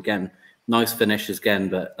unbelievable. Again, nice finishes again,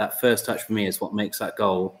 but that first touch for me is what makes that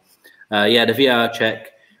goal. The VAR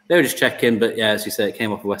check, they were just checking, but yeah, as you said, it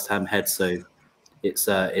came off a West Ham head, so it's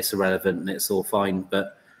irrelevant and it's all fine.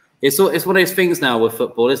 But it's one of those things now with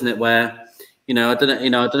football, isn't it? Where I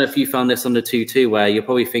don't know if you found this on the 2-2, where you're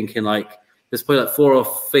probably thinking like there's probably like 4 or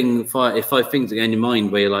 5 things that go in your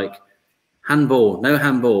mind where you're like, handball, no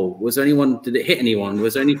handball. Was there anyone? Did it hit anyone?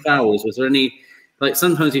 Was there any fouls? Was there any? Like,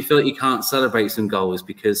 sometimes you feel like you can't celebrate some goals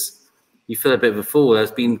because you feel a bit of a fool.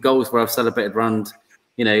 There's been goals where I've celebrated around,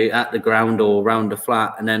 at the ground or round a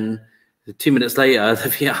flat, and then 2 minutes later, the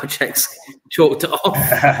VAR checks chalked it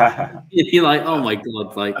off. You're like, oh my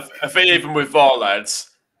God. Like, I think even with VAR,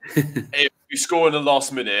 lads, if you score in the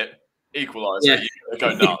last minute, equaliser, you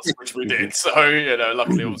go nuts, which we did. So,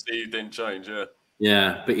 luckily, obviously, it didn't change, yeah.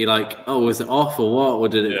 Yeah, but you're like, oh, was it off or what? Or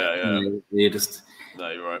did it? Yeah. You just...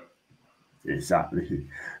 No, you're right. Exactly.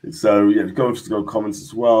 So, going to go comments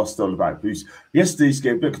as well, still about Bruce. Yesterday's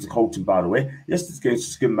game, bit to Colton, by the way. Yesterday's game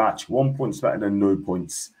was a good match. 1 point's better than no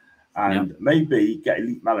points. And maybe get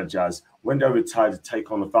elite managers when they're retired to take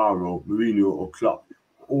on a Varro, Mourinho, or Klopp.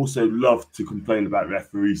 Also love to complain about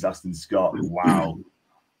referees, Aston Scott. Wow.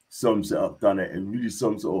 Sums it up, done it. It really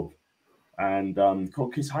sums it up. And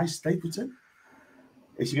Cold Kiss High Stapleton.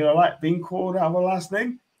 Is she going to like being called out of her last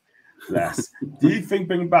name? Bless. Do you think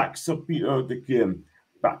bringing back Subito the game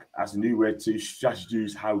back as a new way to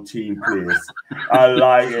strategize how team plays? I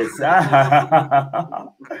like it.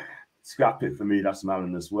 Scrap it for me. That's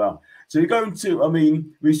Malin as well. So you're going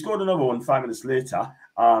to, we scored another one 5 minutes later.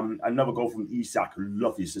 Another goal from Isak,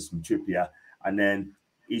 lovely assist from Trippier. And then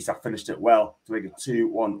Isak finished it well to make it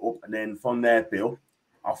 2-1 up. And then from there, Bill,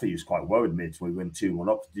 I think he was quite worried midway when 2-1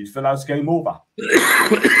 up. Did you feel that was game over?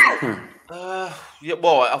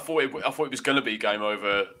 I thought it was going to be game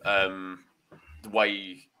over the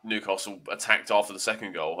way Newcastle attacked after the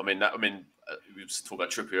second goal. I mean, we was talking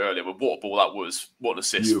about Trippier earlier, but what a ball that was! What an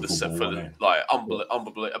assist unbelievable.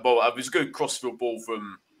 It was a good crossfield ball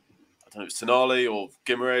from, I don't know, if it's Tonali or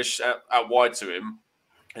Guimaraes out wide to him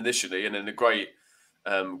initially, and then a great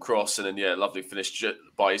cross, and then lovely finish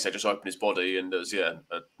by Isse, just opened his body, and there's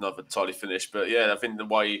another tidy finish. But I think the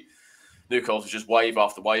way Newcastle just wave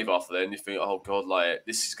after wave after then, you think, oh god, like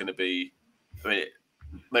this is going to be. I mean,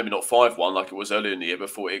 maybe not 5-1 like it was earlier in the year, but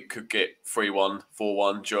thought it could get 3-1,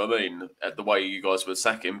 4-1. Do you know what I mean? At the way you guys were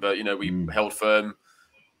sacking, but we held firm,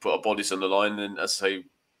 put our bodies on the line, and as I say,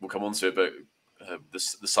 we'll come on to it, but the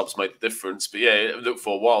subs made the difference. But it looked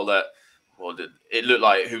for a while that it looked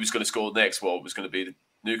like who was going to score next. Well, it was going to be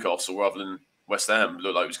Newcastle rather than West Ham. It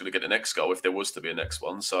looked like it was going to get the next goal if there was to be a next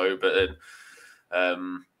one. So, but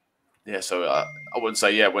then. So I wouldn't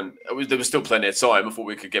say when there was still plenty of time. I thought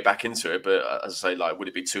we could get back into it, but as I say, like, would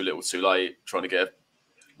it be too little, too late? Trying to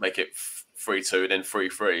make it 3-2 and then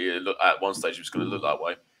 3-3. At one stage, it was going to look that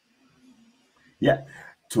way. Yeah,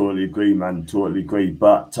 totally agree, man. Totally agree.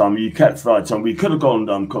 But you kept right. We could have gone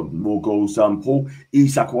more goals. Paul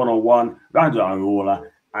Isak 1-on-1, rounded Angola,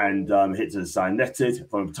 and hit to the side, netted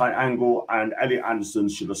from a tight angle, and Elliot Anderson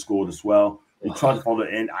should have scored as well. He tried to follow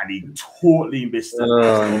it in, and he totally missed it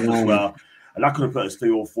as well. And that could have put us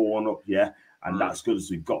 3 or 4 on up, and that's good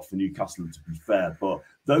as we've got for Newcastle, to be fair. But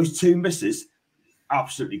those 2 misses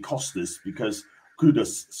absolutely cost us, because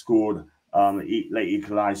Kudus scored late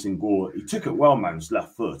equalising goal. He took it well, man, his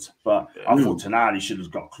left foot. But I thought Tonali should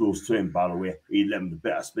have got close to him, by the way. He left him a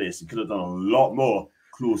bit of space. He could have done a lot more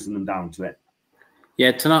closing them down to it.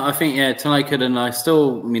 Yeah, tonight I think tonight could, and I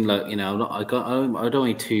still, I mean, look, I don't want to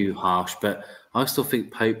be too harsh, but I still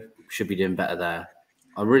think Pope should be doing better there.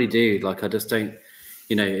 I really do. Like, I just don't,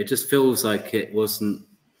 it just feels like it wasn't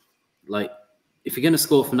like, if you're going to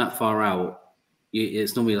score from that far out,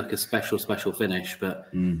 it's normally like a special finish. But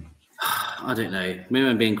I don't know. Maybe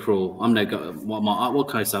I'm being cruel. I'm no what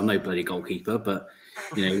can I say? I'm no bloody goalkeeper, but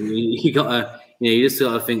you gotta, you just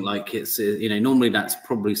gotta think like it's, normally that's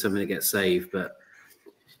probably something that gets saved, but.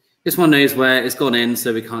 It's one of those where it's gone in,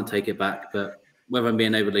 so we can't take it back. But whether I'm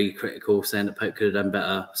being overly critical, saying that Pope could have done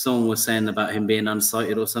better, someone was saying about him being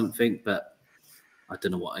unsighted or something, but I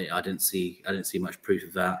don't know what. I didn't see much proof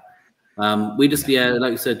of that. We just,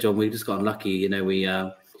 like you said, John, we just got unlucky.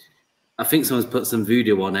 I think someone's put some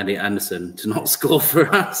voodoo on Elliot Anderson to not score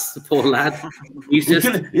for us. The poor lad. He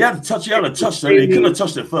had a touch. So he could have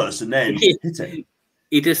touched it first and then hit it.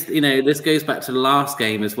 He just, this goes back to the last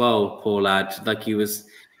game as well. Poor lad. Like he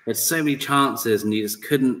had so many chances and he just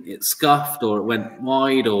couldn't. It scuffed or it went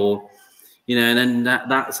wide, or and then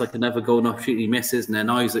that's like another golden opportunity misses, and then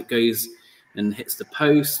Isaac goes and hits the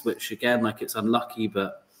post, which again, like, it's unlucky,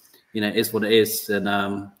 but it is what it is. And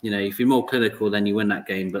if you're more clinical, then you win that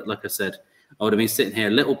game. But like I said, I would have been sitting here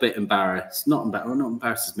a little bit embarrassed. Not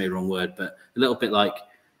embarrassed is maybe the wrong word, but a little bit like,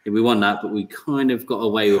 we won that, but we kind of got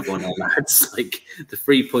away with one of our lads. Like, the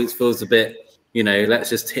 3 points feels a bit. Let's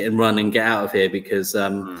just hit and run and get out of here, because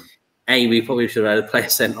we probably should have had a player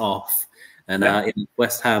sent off, and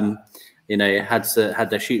West Ham, had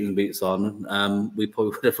their shooting boots on, we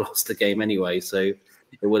probably would have lost the game anyway. So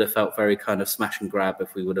it would have felt very kind of smash and grab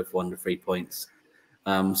if we would have won the 3 points.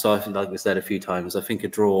 So I think, like I said a few times, I think a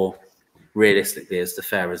draw realistically is the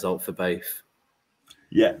fair result for both.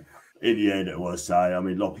 Yeah, in the end it was. I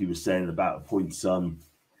mean, a lot of people saying about points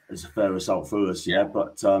as a fair result for us,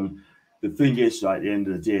 but. The thing is, at the end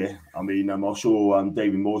of the day, I mean, I'm sure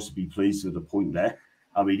David Morse would be pleased with the point there.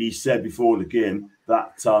 I mean, he said before the game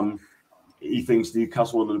that he thinks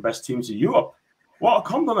Newcastle one of the best teams in Europe. What a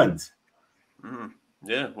compliment!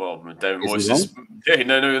 Yeah, well, David Moyes he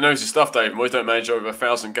knows his stuff. David Moyes don't manage over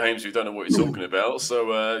 1,000 games. You don't know what he's talking about.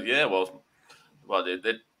 So,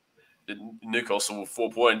 Newcastle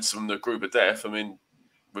 4 points from the group of death. I mean,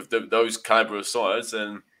 with those calibre of sides,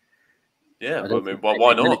 then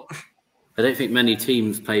why not? I don't think many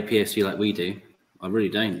teams play PSG like we do. I really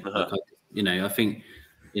don't. I think,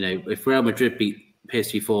 if Real Madrid beat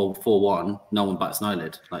PSG 4-1, no one bats an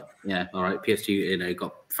eyelid. Like, all right, PSG,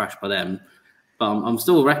 got thrashed by them. But I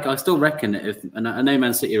still reckon that and I know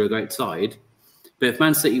Man City are a great side, but if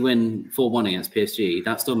Man City win 4-1 against PSG,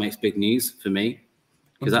 that still makes big news for me,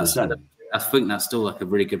 because I think that's still like a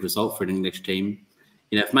really good result for an English team.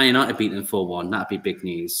 If Man United beat them 4-1, that'd be big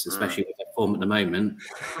news, especially with their form at the moment.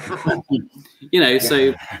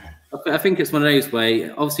 So I think it's one of those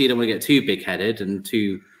where obviously you don't want to get too big-headed and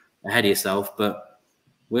too ahead of yourself, but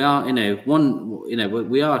we are,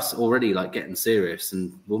 we are already like getting serious.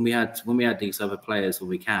 And when we had these other players, when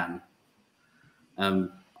we can,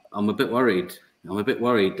 I'm a bit worried. I'm a bit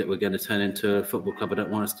worried that we're going to turn into a football club I don't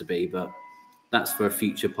want us to be, but that's for a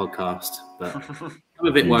future podcast. But I'm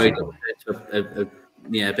a bit worried that we're into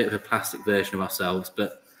a bit of a plastic version of ourselves,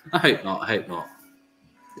 but I hope not. I hope not.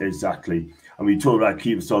 Exactly. And we talk about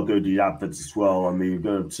keepers, so I'll go to the adverts as well. I mean, we're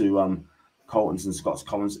going to Colton's and Scott's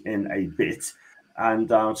comments in a bit.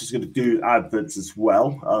 And I'm just going to do adverts as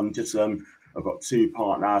well. I've got 2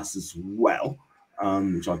 partners as well,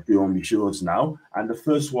 which I do on my shorts now. And the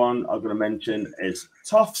first one I'm going to mention is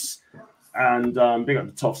Tufts. And big up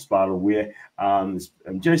the Tufts, by the way.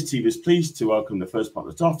 JSTV is pleased to welcome the first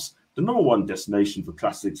partner, Tufts, the #1 destination for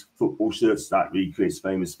classic football shirts that recreates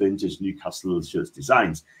famous vintage Newcastle shirts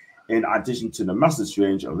designs. In addition to the massive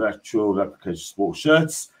range of retro replica sports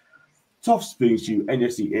shirts, Tufts brings you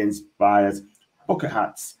NFC inspired bucket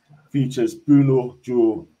hats, features Bruno,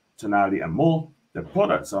 Joe, Tonali, and more. The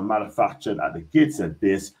products are manufactured at the Gateshead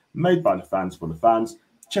base, made by the fans for the fans.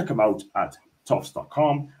 Check them out at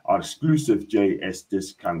Tufts.com. Our exclusive JS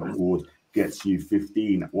discount code gets you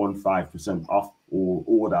 15% off all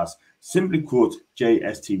orders. Simply quote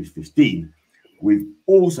JSTV15. We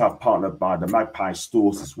also have partnered by the Magpie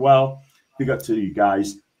stores as well. Big up to you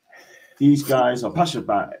guys. These guys are passionate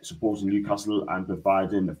about supporting Newcastle and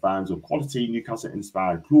providing the fans with quality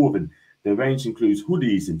Newcastle-inspired clothing. The range includes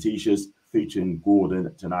hoodies and t-shirts featuring Gordon,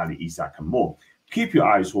 Tonali, Isak, and more. Keep your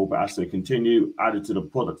eyes open as they continue added to the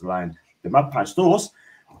product line. The Magpie stores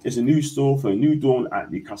is a new store for a new dawn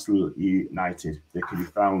at Newcastle United. They can be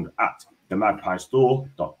found at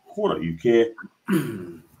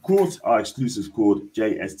themagpiestore.co.uk. Quote our exclusive code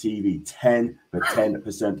JSTV10 for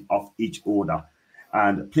 10% off each order.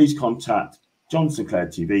 And please contact John Sinclair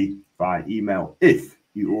TV via email if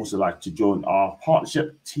you also like to join our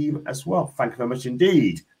partnership team as well. Thank you very much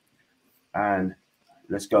indeed. And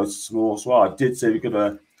let's go to small as well. I did say we're going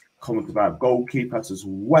to comment about goalkeepers as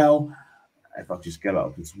well. If I just get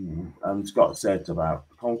up, Scott said about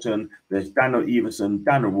Colton. There's Daniel Everson,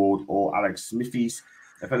 Daniel Ward, or Alex Smithies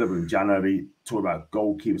available in January. Talk about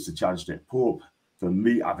goalkeepers to challenge Nick Pope. For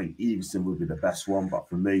me, I think Everson would be the best one, but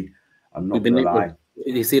for me, I'm not going to lie.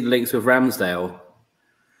 Did you see the links with Ramsdale?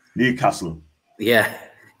 Newcastle. Yeah.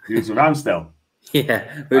 He's with Ramsdale.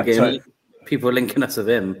 Yeah. We're getting people linking us with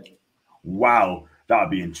him. Wow.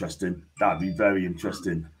 That'd be interesting. That'd be very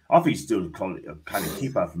interesting. I think he's still a kind of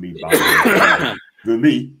keeper for me. But for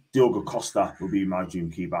me, Diogo Costa will be my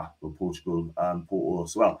dream keeper for Portugal, Porto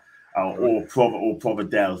as well. Or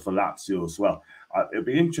Providel for Lazio as well. It'll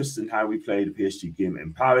be interesting how we play the PSG game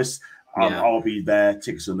in Paris. I'll be there,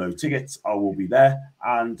 tickets or no tickets. I will be there,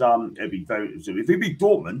 and it'll be very. So if we beat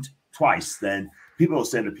Dortmund twice, then people are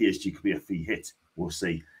saying the PSG could be a free hit. We'll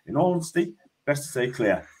see. In all honesty, best to say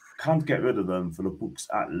clear, can't get rid of them for the books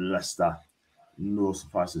at Leicester. No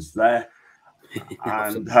surprises there.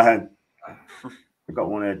 And I got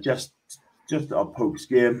one here just a Pope's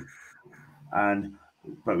game,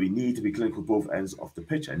 but we need to be clinical both ends of the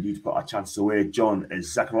pitch and need to put our chances away. John, is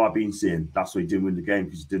exactly what I've been saying. That's why he didn't win the game,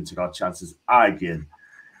 because he didn't take our chances again.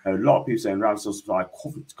 A lot of people saying Ramsdale supply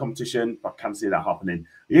competition, but I can't see that happening.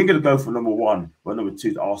 You ain't going to go for #1, but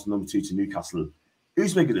 #2 to Arsenal, #2 to Newcastle.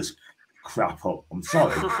 Who's making this crap up? I'm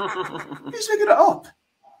sorry. Who's making it up?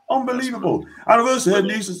 Unbelievable. And I've also heard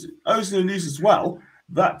news as well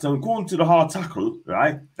that according to the hard tackle,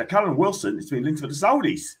 right, that Callum Wilson is being linked with the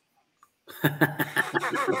Saudis.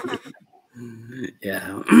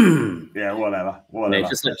 Yeah. Yeah, whatever. Yeah,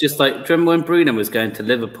 just like, do you remember when Bruno was going to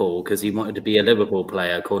Liverpool because he wanted to be a Liverpool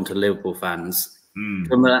player, according to Liverpool fans? Do you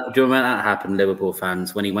remember that happened, Liverpool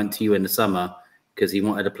fans, when he went to you in the summer because he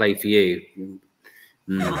wanted to play for you?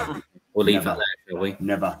 We'll leave that there, shall we?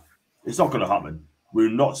 Never. It's not going to happen. We'll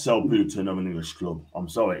not sell Bruno to another English club. I'm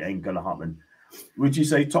sorry, it ain't going to happen. Would you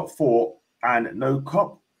say top 4 and no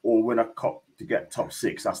cup, or win a cup to get top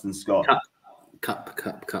 6, Aston Scott? Cup,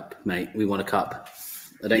 mate. We want a cup.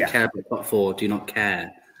 I don't care about top 4. Do not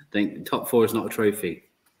care. Top 4 is not a trophy.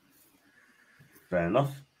 Fair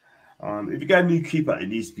enough. If you get a new keeper, it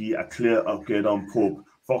needs to be a clear upgrade on Pope,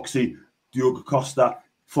 Foxy, Diogo Costa,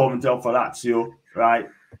 Providel for Lazio, right?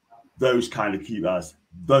 Those kind of keepers.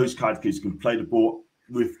 Those kind of kids can play the ball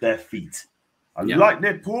with their feet. I like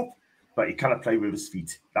Nick Pope, but he cannot play with his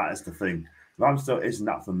feet. That is the thing. Ramsdale isn't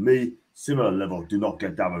that for me. Similar level, do not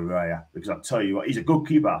get David Raya, because I tell you what, he's a good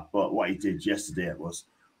keeper, but what he did yesterday was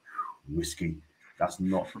risky. That's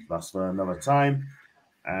for another time.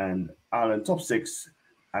 And Alan, top 6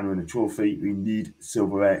 and win a trophy. We need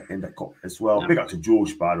silverware in the cup as well. Big up to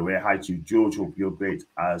George, by the way. Hi to you, George. Hope you're great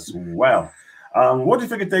as well. What do you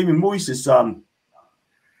think of Damien Moyes'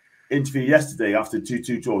 interview yesterday after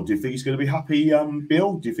 2-2 draw? Do you think he's going to be happy,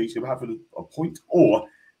 Bill? Do you think he's going to be happy with a point? Or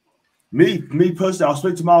Me personally, I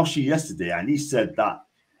spoke to Marshy yesterday, and he said that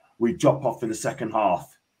we drop off in the second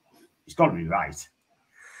half. He's got to be right.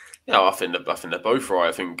 Yeah, I think they're both right.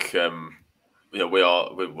 I think well,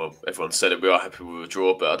 everyone said it. We are happy with a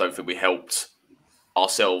draw, but I don't think we helped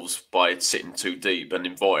ourselves by sitting too deep and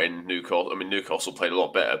inviting Newcastle. I mean, Newcastle played a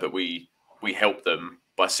lot better, but we helped them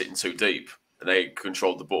by sitting too deep, and they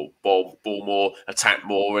controlled the ball more, attacked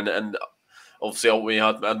more, and obviously we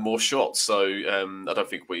had more shots. So I don't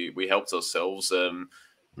think we helped ourselves. As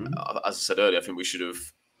I said earlier, I think we should have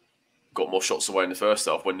got more shots away in the first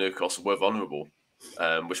half when Newcastle were vulnerable,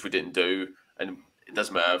 which we didn't do. And it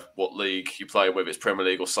doesn't matter what league you play, whether it's Premier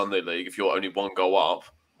League or Sunday League. If you're only one goal up,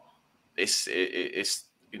 it's a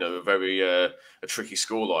very a tricky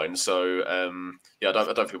scoreline. So I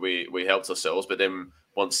don't think we helped ourselves. But then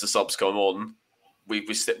once the subs come on, we've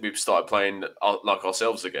started playing like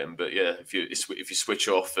ourselves again. But yeah, if you switch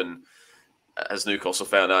off, and as Newcastle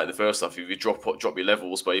found out in the first half, if you drop your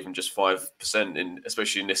levels by even just 5%,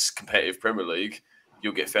 especially in this competitive Premier League,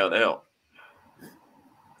 you'll get found out.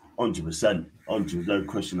 100%, no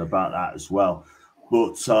question about that as well.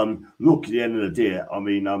 But look, at the end of the day, I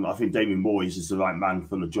mean, I think Damien Moyes is the right man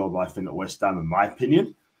for the job. I think at West Ham, in my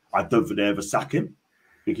opinion, I don't think they ever sack him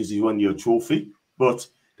because he's won you a trophy. But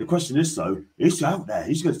the question is, though, who's out there?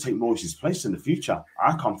 Who's going to take Moyes' place in the future?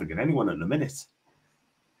 I can't think of anyone at the minute.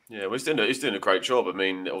 Yeah, well, he's doing a great job. I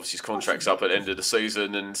mean, obviously his contract's up at the end of the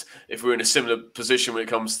season, and if we're in a similar position when it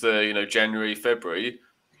comes to January, February,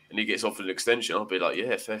 and he gets offered an extension, I'll be like,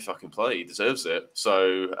 yeah, fair fucking play, he deserves it.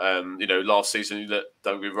 So, last season,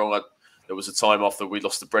 don't get me wrong, there was a time after we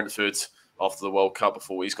lost to Brentford after the World Cup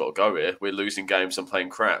before he's got to go here. We're losing games and playing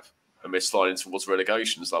crap, and we're sliding towards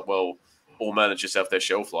relegation. It's like, well, all managers have their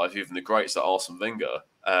shelf life, even the greats like Arsene Wenger.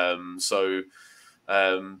 But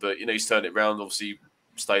he's turned it around. Obviously,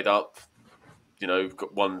 stayed up.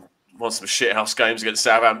 Got won some shithouse games against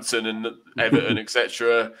Southampton and Everton,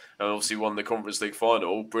 etc. And obviously won the Conference League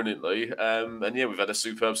final brilliantly. And yeah, we've had a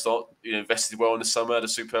superb start. Invested well in the summer. Had a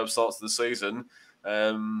superb start to the season.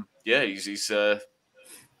 He's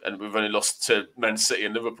and we've only lost to Man City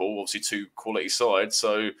and Liverpool, obviously two quality sides.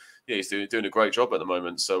 So yeah, he's doing a great job at the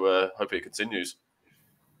moment. So hope it continues.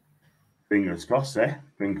 Fingers crossed,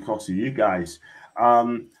 Fingers crossed to you guys.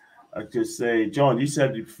 I just say, John, you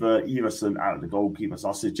said you prefer Everson out of the goalkeepers.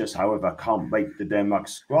 I suggest, however, I can't rate the Denmark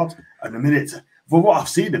squad. At the minute, for what I've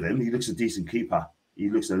seen of him, he looks a decent keeper. He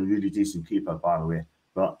looks a really decent keeper, by the way.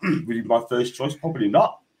 But really, my first choice, probably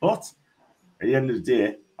not. But at the end of the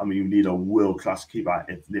day, I mean, you need a world-class keeper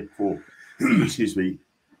if Liverpool, excuse me,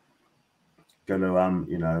 going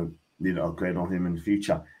to, need to upgrade on him in the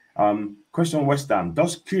future. Question on West Ham.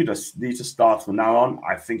 Does Kudus need to start from now on?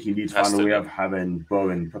 I think he needs to find a way of having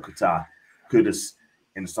Bowen, Paquetá, Kudus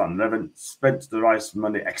in the starting 11. Spent the Rice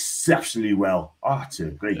Monday exceptionally well. To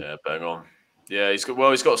agree. Yeah, bang on. Yeah, he's got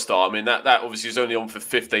to start. I mean, that obviously was only on for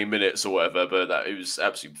 15 minutes or whatever, but it was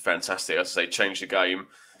absolutely fantastic. As I say, changed the game,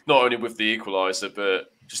 not only with the equaliser,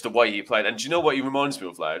 but just the way he played. And do you know what he reminds me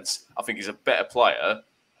of, lads? I think he's a better player,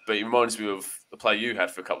 but he reminds me of the player you had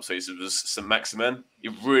for a couple of seasons, was St. Maximin. He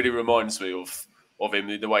really reminds me of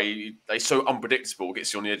him, the way he's so unpredictable,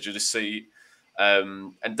 gets you on the edge of the seat.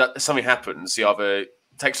 And something happens, he either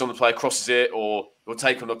takes on the player, crosses it, or will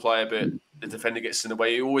take on the player, but the defender gets in the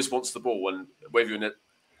way. He always wants the ball, and whether you're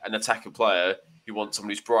an attacking player, you want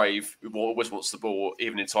someone who's brave, who always wants the ball,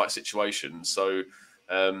 even in tight situations. So,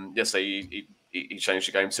 he changed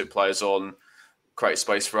the game, took players on, created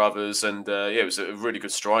space for others, and it was a really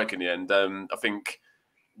good strike in the end.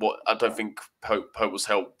 I don't think Pope was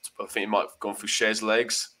helped. I think it might have gone through Cher's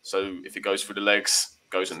legs. So if it goes through the legs,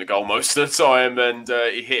 it goes in the goal most of the time. And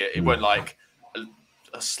he hit it. It went like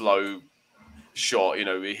a slow shot. He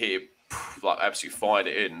hit it, like absolutely fired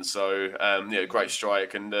it in. So great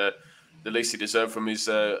strike, and the least he deserved from his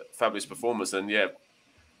fabulous performance. And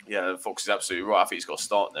Fox is absolutely right. I think he's got to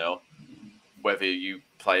start now. Whether you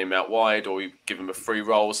play him out wide or you give him a free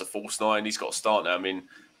role as a false nine, he's got to start now. I mean,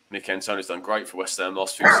 Nick Antoni's done great for West Ham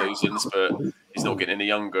last few seasons, but he's not getting any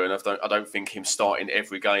younger, and I don't think him starting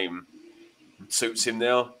every game suits him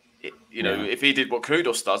now. If he did what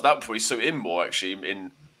Kudus does, that would probably suit him more, actually,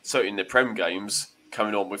 in the Prem games,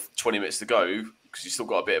 coming on with 20 minutes to go, because he's still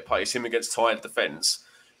got a bit of pace. Him against tired defence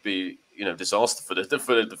be disaster for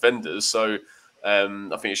the defenders. So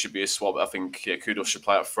I think it should be a swap. I think Kudus should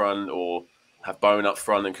play up front, or have Bowen up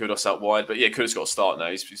front and Kudus out wide. But Kudus got to start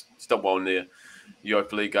now. He's done well in the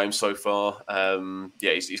Europa League game so far.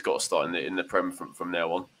 He's got to start in the Prem from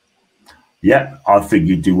now on. Yeah, I think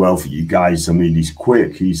he'd do well for you guys. I mean, he's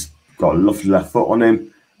quick. He's got a lovely left foot on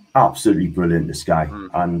him. Absolutely brilliant, this guy.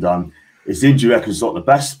 And his injury record's not the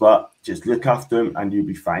best, but just look after him and you'll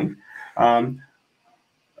be fine.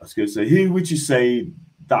 That's good. So who would you say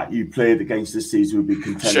that you played against this season would be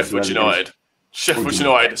contenders? Sheffield United. Sheffield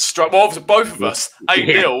United struck both of us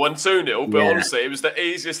 8-0 and 2-0, but honestly, it was the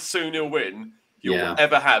easiest 2-0 win you'll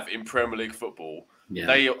ever have in Premier League football.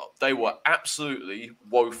 Yeah. They were absolutely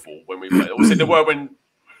woeful when we played. Obviously, they were when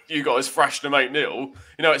you guys thrashed them 8-0. You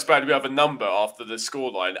know, it's bad to have a number after the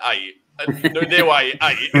scoreline 8, nil 8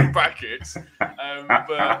 in brackets.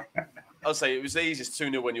 But I'll say it was the easiest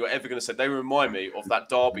 2-0 when you were ever going to say. They remind me of that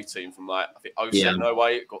Derby team from like, I think 07,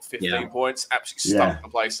 08, got 15 points, absolutely stunk the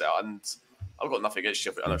place out. And I've got nothing against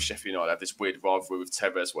Sheffield. I know Sheffield United have this weird rivalry with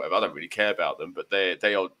Tevez, whatever. I don't really care about them, but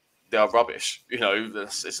they are rubbish. You know,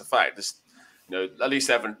 it's a fact. You know, at least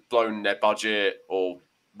they haven't blown their budget or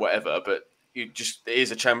whatever, but it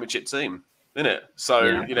is a championship team, isn't it?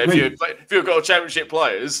 So, you know, if you've got championship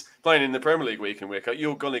players playing in the Premier League week in, week out,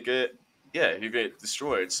 you're going to get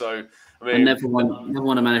destroyed. So, I mean, never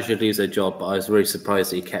want a manager to lose their job, but I was really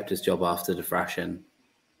surprised that he kept his job after the thrashing.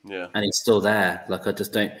 Yeah. And he's still there. Like, I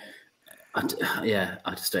just don't know. I don't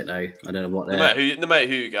know what they're... No matter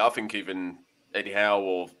who you get, I think even Eddie Howe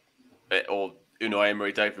or Unai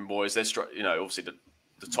Emery, David Moyes, they're, you know, obviously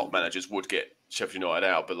the top managers would get Sheffield United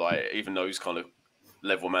out, but like even those kind of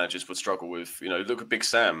level managers would struggle with, you know, look at Big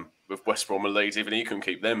Sam with West Brom and Leeds, even he couldn't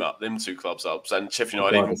keep them two clubs up, and Sheffield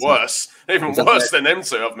United even worse than them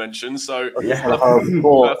two I've mentioned. So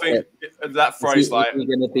I think that phrase, is he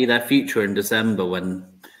going to be their future in December when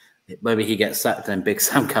maybe he gets sacked and Big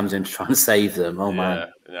Sam comes in to try and save them? Oh man,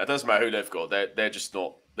 it doesn't matter who they've got; they're just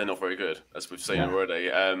not. They're not very good, as we've seen already.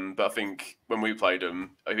 But I think when we played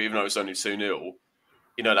them, even though it was only 2-0,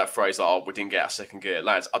 you know that phrase like, "Oh, we didn't get our second gear,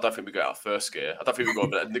 lads." I don't think we got our first gear. I don't think we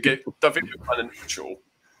got. I don't think we were kind of neutral.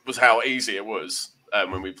 Was how easy it was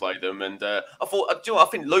when we played them, and I thought, I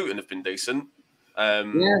think Luton have been decent.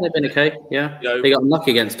 They've been okay. Yeah, you know, they got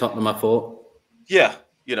unlucky against Tottenham, I thought. Yeah,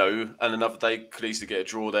 you know, and another day could easily get a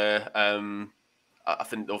draw there. I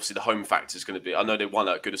think obviously the home factor is going to be. I know they won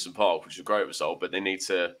at Goodison Park, which is a great result, but they need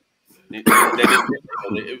to.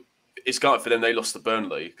 It's going for them. They lost to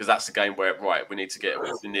Burnley because that's the game where we need to get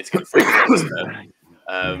 3 points there.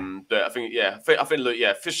 But I think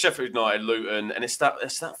for Sheffield United, Luton, and it's that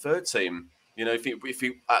third team. You know, if you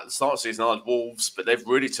at the start of the season I had Wolves, but they've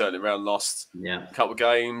really turned it around last couple of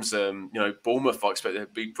games. You know, Bournemouth I expect to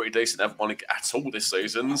be pretty decent. They haven't won at all this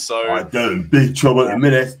season, so they're in big trouble at the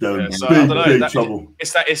minute. Big trouble.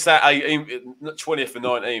 It's that 20th and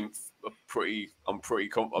 19th. I'm pretty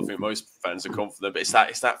confident. I think most fans are confident, but it's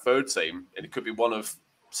that third team, and it could be one of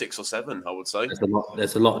 6 or 7. I would say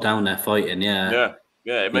there's a lot down there fighting. Yeah.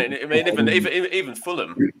 I mean, even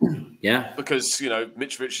Fulham. Yeah, because you know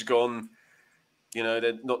Mitrovic is gone. You know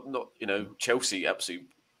they're not. You know Chelsea absolutely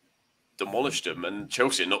demolished them, and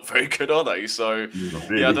Chelsea are not very good, are they? So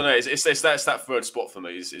really. I don't know. It's that third spot for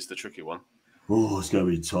me is the tricky one. Oh, it's going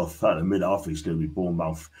to be tough. At the minute, I think it's going to be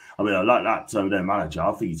Bournemouth. I mean, I like that their manager.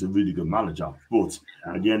 I think he's a really good manager. But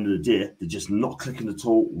at the end of the day, they're just not clicking at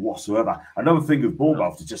all whatsoever. Another thing with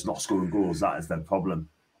Bournemouth, they're just not scoring goals. That is their problem.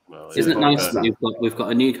 Well, isn't it nice that we've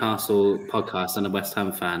got a Newcastle podcast and a West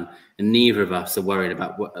Ham fan, and neither of us are worried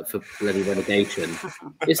about for bloody relegation?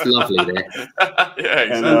 It's lovely there. We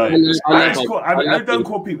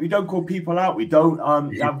don't call people out. We don't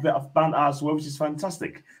have a bit of banter as well, which is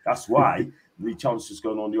fantastic. That's why the chance is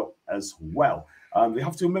going on the up as well. We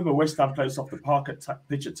have to remember West Ham plays off the park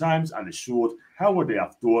pitch at times, and it showed how would they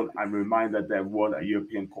have done. And reminded they won a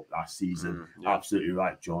European Cup last season. Absolutely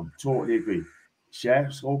right, John. Totally agree.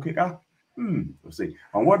 Share score kicker. We'll see.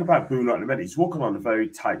 And what about Bruno at the minute? He's walking on a very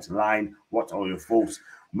tight line. What are your thoughts?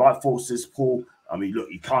 My thoughts is Paul. I mean, look,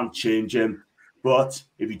 you can't change him, but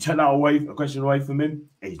if you turn a question away from him,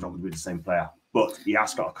 he's not going to be the same player. But he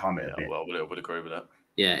has got to comment a bit. Well, I would agree with that.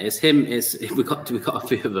 Yeah, it's him. We've got a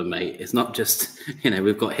few of them, mate. It's not just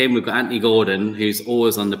we've got him. We've got Anthony Gordon, who's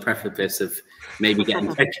always on the precipice of maybe getting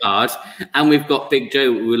a red card, and we've got Big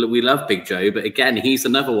Joe. We love Big Joe, but again, he's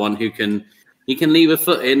another one who can. He can leave a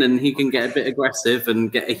foot in and he can get a bit aggressive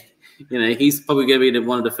and he's probably going to be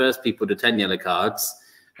one of the first people to 10 yellow cards,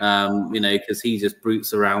 because he just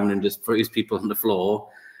brutes around and just throws people on the floor.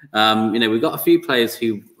 We've got a few players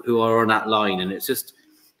who are on that line, and it's just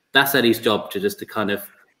that's Eddie's job to kind of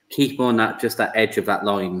keep on that edge of that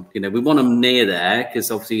line. We want them near there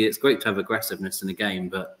because obviously it's great to have aggressiveness in the game,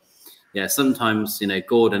 but yeah, sometimes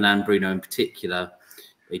Gordon and Bruno in particular,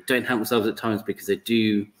 they don't help themselves at times because they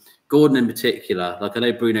do. Gordon in particular, like I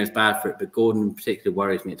know Bruno's bad for it, but Gordon in particular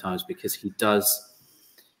worries me at times because he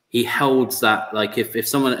holds that, like if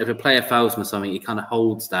a player fouls him or something, he kind of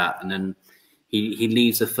holds that and then he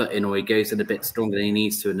leaves a foot in or he goes in a bit stronger than he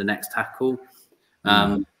needs to in the next tackle.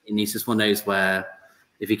 And he's just one of those where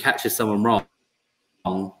if he catches someone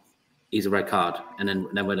wrong, he's a red card. And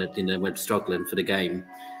then when we're struggling for the game.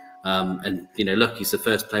 And look, he's the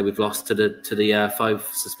first player we've lost to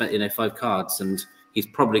the 5 cards, and he's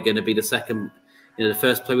probably going to be the second. The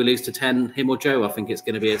first player we lose to 10, him or Joe. I think it's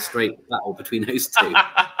going to be a straight battle between those two.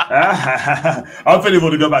 I think they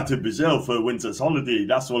want to go back to Brazil for a winter's holiday.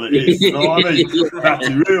 That's all it is. You know what I mean? Back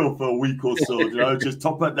to Rio for a week or so. Just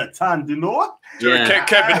top at the tan. You know what? Yeah.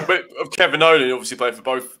 Kevin Nolan obviously played for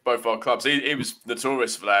both our clubs. He was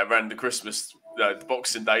notorious for that around the Christmas. The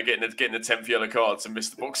Boxing Day, getting the 10th yellow card to miss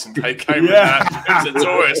the Boxing Day game. Yeah. He was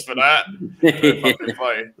notorious for that.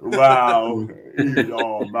 Wow.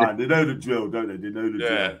 Oh, man. They know the drill, don't they? They know the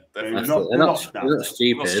drill. They're not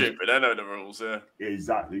stupid. Not stupid. They know the rules, yeah.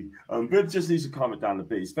 Exactly. But just needs to calm it down a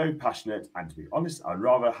bit. He's very passionate. And to be honest, I'd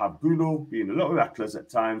rather have Bruno being a little reckless at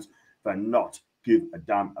times than not give a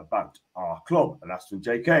damn about our club. And that's from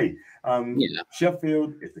JK.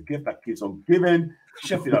 Sheffield is the gift that keeps on giving.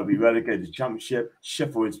 Sheffield will be relegated to Championship.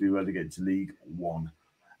 Sheffield is to be relegated to League One.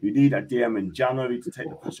 We need a DM in January to take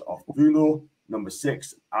the pressure off Bruno. Number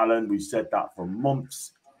 6, Alan. We've said that for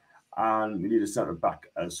months. And we need a centre back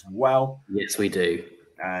as well. Yes, we do.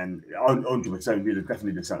 And 100%, we need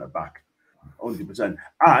definitely the centre back. 100%.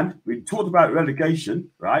 And we talked about relegation,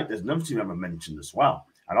 right? There's another team I haven't mentioned as well.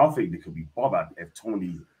 And I think they could be bothered if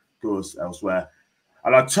Tony goes elsewhere.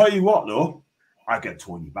 And I'll tell you what, though, I get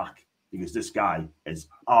Tony back because this guy is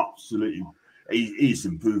absolutely, he's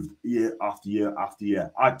improved year after year after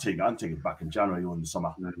year. I'd take it back in January or in the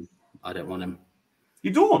summer. I don't want him.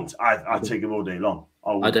 You don't? I'd take him all day long.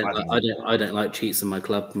 I don't like cheats in my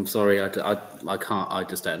club. I'm sorry. I can't. I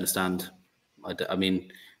just don't understand. I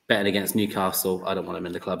mean, betting against Newcastle, I don't want him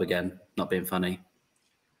in the club again. Not being funny.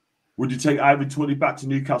 Would you take Ivan 20 back to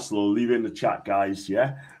Newcastle or leave it in the chat, guys?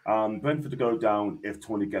 Yeah. Brentford to go down if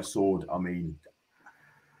 20 gets sold. I mean,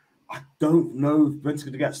 I don't know if Brentford's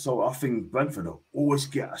going to get sold. I think Brentford will always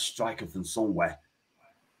get a striker from somewhere,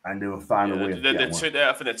 and they will find a way. I think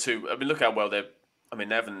they're two. I mean, look how well they're. I mean,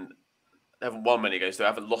 they haven't won many games. They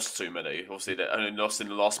haven't lost too many. Obviously, they only lost in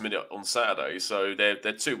the last minute on Saturday, so they're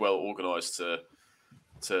too well organised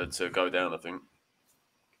to go down. I think.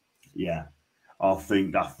 Yeah. I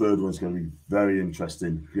think that third one's going to be very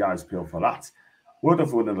interesting. The eyes peeled for that. Word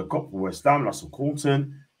of another couple West Ham, Russell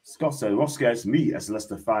Colton. Scott said, what scares me as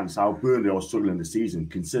Leicester fans how Burnley are struggling this season,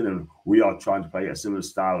 considering we are trying to play a similar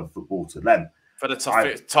style of football to them. For the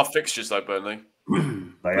tough fixtures, though, Burnley.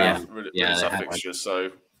 Really tough fixtures. So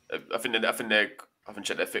I think I haven't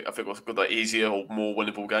checked their I think we've got like easier or more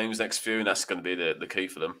winnable games next few, and that's going to be the key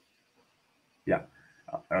for them. Yeah.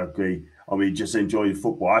 I agree. I mean, just enjoy your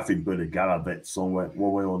football. I think Burnley get a bit somewhere,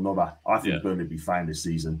 one way or another. I think Burnley will be fine this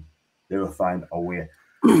season. They will find a way.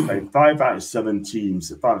 5 out of 7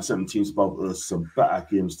 teams above us, some better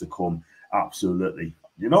games to come. Absolutely.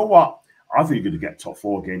 You know what? I think you're going to get top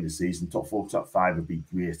 4 again this season. Top 4, top 5 would be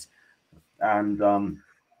great. And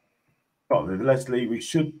but with Leslie, we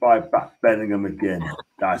should buy back Bellingham again.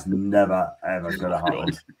 That's never ever going to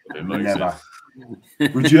happen. Never.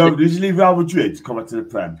 Would you leave Real Madrid to come back to the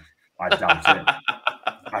Prem? I doubt it.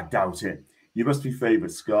 I doubt it. You must be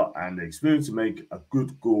favoured, Scott, and the experience to make a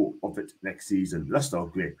good go of it next season. Leicester are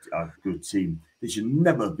a good team. They should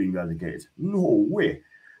never have been relegated. No way.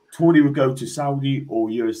 Tony would go to Saudi or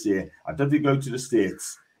USA. I don't think he'd go to the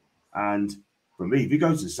States. And for me, if he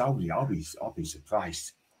goes to Saudi, I'll be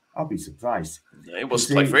surprised. I'll be surprised. Yeah, it was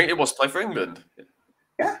play for England.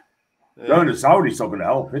 Yeah. No, the Saudi's not going to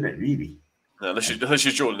help, is it, really? No, unless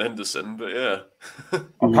you're Jordan Henderson, but yeah.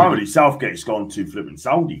 Apparently, Southgate's gone to flipping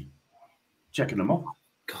Saudi, checking them up.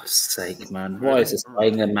 God's sake, man! Why is this guy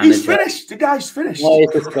in the manager? He's finished. The guy's finished. Why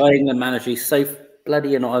is this guy in the manager? He's so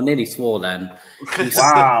bloody annoying. I nearly swore then.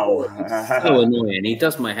 Wow, so annoying. He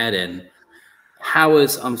does my head in. How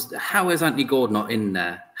is Anthony Gordon not in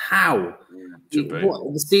there? How?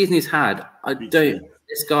 What the season he's had?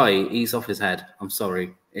 This guy, he's off his head. I'm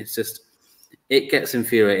sorry. It's just. It gets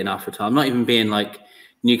infuriating after time. I'm not even being like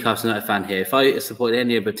Newcastle United fan here. If I support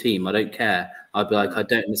any other team, I don't care. I'd be like, I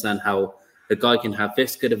don't understand how a guy can have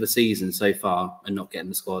this good of a season so far and not get in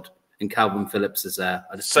the squad. And Calvin Phillips is there.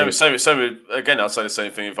 Same again, I'd say the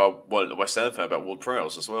same thing if I wanted a West Ham fan about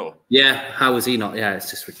Ward-Prowse as well. Yeah, how is he not? Yeah, it's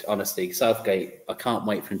just honestly, Southgate, I can't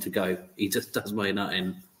wait for him to go. He just does my nut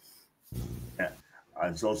in. Yeah,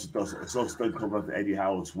 and it's also going to come up to Eddie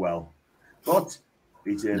Howe as well. But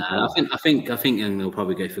I think he'll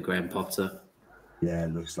probably go for Graham Potter. Yeah,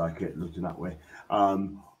 it looks like it, looking that way.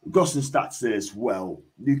 Got some stats there as well.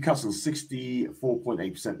 Newcastle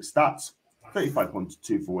 64.8% of stats,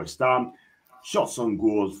 35.2 for West Ham. Shots on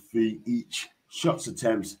goal, 3 each. Shots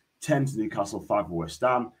attempts, 10 to Newcastle, 5 for West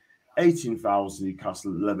Ham. 18 fouls to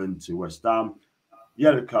Newcastle, 11 to West Ham.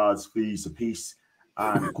 Yellow cards, 3 apiece.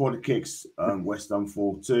 And corner kicks, West Ham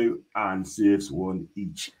 4-2. And saves, 1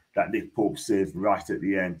 each. That Nick Pope save right at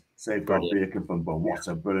the end. Save by Birkenfund, but what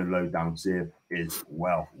a brilliant low down save is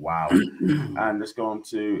well. Wow. And let's go on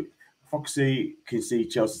to Foxy. Can see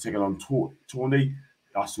Chelsea taking on Tony.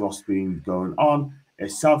 That's what's been going on.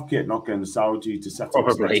 Is Southgate not going to Saudi to set up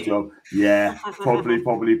his next job? Yeah,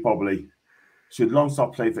 probably. Should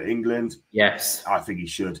Longstaff play for England? Yes. I think he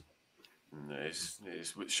should. No, it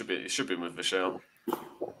should be with Michelle.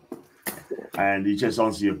 And he just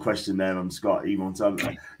answered your question there, Scott. He wants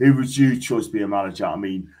who would you choose to be a manager? I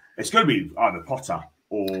mean, it's going to be either Potter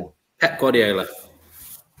or Pep Guardiola.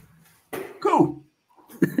 Cool.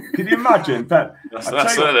 Can you imagine Pep?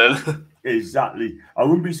 That's it then. Exactly. I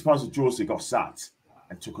wouldn't be surprised if Josie got sacked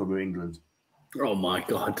and took over England. Oh my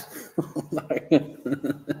God.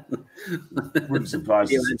 Wouldn't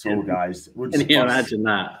surprise us at all, guys. Can you imagine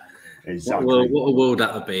that? Exactly. What a world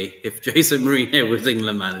that would be if Jason Mourinho was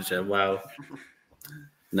England manager. Wow.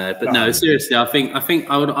 No, seriously, I think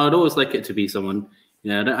I'd always like it to be someone.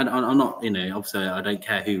 I'm not. Obviously, I don't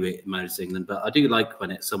care who manages England, but I do like when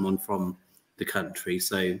it's someone from the country.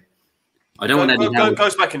 So I don't want any.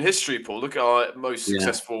 Goes back in history, Paul. Look at our most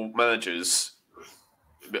successful managers.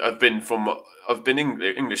 I've been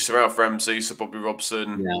English. Sir Ralph Ramsey, Sir Bobby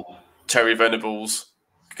Robson, Terry Venables,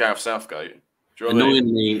 Gareth Southgate.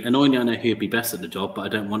 Annoyingly, I know who'd be best at the job, but I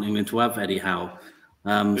don't want England to have Eddie Howe.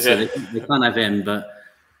 So they can't have him. But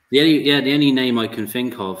the only name I can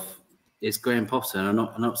think of is Graham Potter. And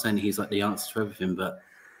I'm not saying he's like the answer to everything, but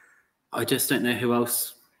I just don't know who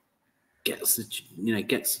else gets the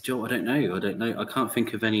job. I don't know. I can't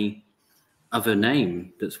think of any other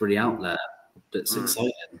name that's really out there that's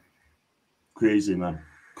exciting. Crazy man.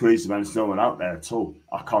 There's no one out there at all.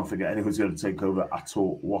 I can't think anyone's going to take over at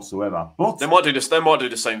all whatsoever. But they might do this. They might do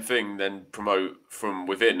the same thing, then promote from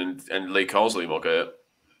within, and Lee Carsley might get it.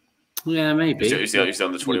 Yeah, maybe. He's the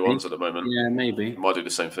under 21s at the moment. Yeah, maybe. He might do the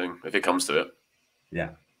same thing if it comes to it. Yeah,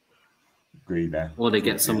 agree there. Or they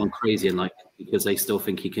get someone crazy and because they still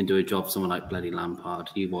think he can do a job. Someone like bloody Lampard.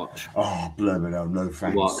 You watch. Oh, bloody hell, no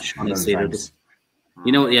thanks. You watch. Honestly, no thanks.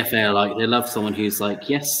 You know what the FA are like? They love someone who's like,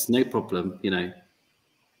 yes, no problem.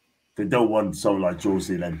 They don't want someone like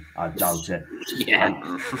Josie then. I doubt it.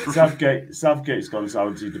 Yeah. Southgate's gone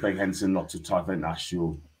Saudi to beg Henson not to type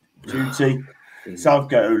international duty.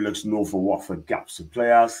 Southgate who looks north of Watford gaps of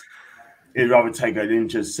players. He'd rather take an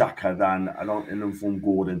injured Saka than an uninformed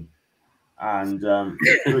Gordon. And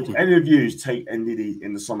would any of you take Ndidi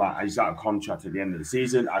in the summer? He's out of contract at the end of the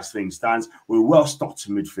season. As things stands, we're well stocked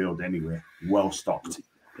in midfield anyway. Well stocked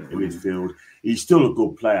in midfield. He's still a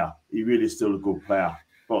good player. He really is still a good player.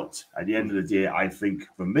 But at the end of the day, I think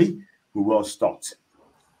for me, we're well stocked.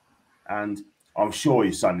 And I'm sure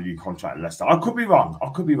he signed a new contract at Leicester. I could be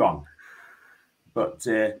wrong. But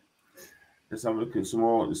let's have a look at some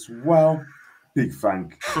more as well. Big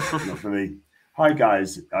Frank, not for me. Hi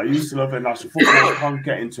guys, I used to love international football. I can't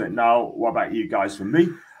get into it now. What about you guys? For me,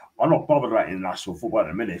 I'm not bothered about international football at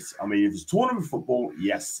the minute. I mean, if it's tournament football,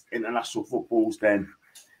 yes. International footballs, then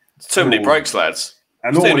too many breaks, lads.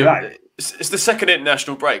 And all that. It's the second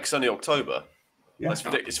international break. It's only October. Yeah.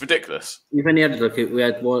 It's ridiculous. You've only had to look at we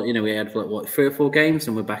had 3 or 4 games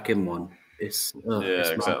and we're back in one. It's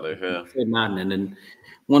exactly. Yeah, it's maddening. And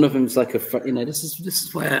one of them's like this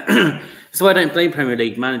is where this is why I don't blame Premier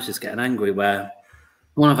League managers getting angry. Where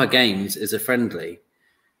one of our games is a friendly,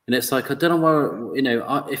 and it's like I don't know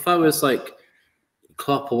where if I was like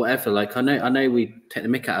Klopp or whatever, like I know we take the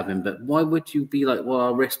mick out of him, but why would you be like, well,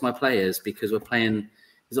 I'll risk my players because we're playing.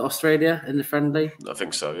 Is it Australia in the friendly? I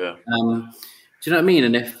think so. Yeah. Do you know what I mean?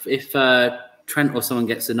 And if Trent or someone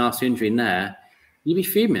gets a nasty injury in there, you'd be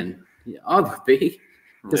fuming. I would be,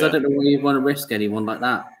 because I don't know why you'd want to risk anyone like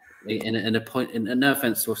that in a point. And no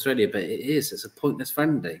offense to Australia, but it's a pointless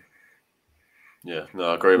friendly. Yeah,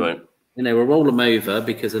 no, I agree, mate. We'll roll them over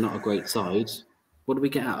because they're not a great side. What do we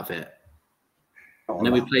get out of it? And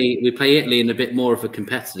then we play Italy in a bit more of a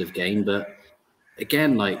competitive game, but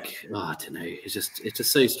again, I don't know. It's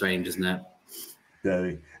just so strange, isn't it?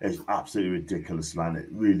 It's absolutely ridiculous, man. It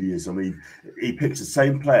really is. I mean, he picks the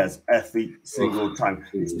same players every single time.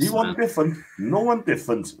 You want different? No one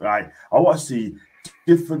different, right? I want to see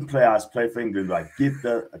different players play for England. Like, give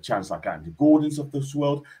a chance like Andy Gordon's of this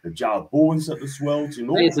world, the Jared Bowens of this world.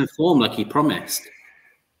 Plays in form like he promised.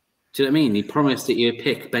 Do you know what I mean? He promised that you'd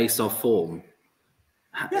pick based off form.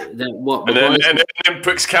 Yeah. And then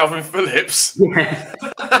picks Calvin Phillips. Yeah.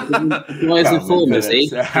 Why is in form, is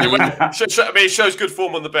he? I mean, it shows good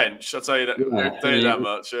form on the bench. I'll tell you that. Yeah, tell you that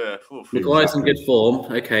much. Yeah. Maguire's in good form.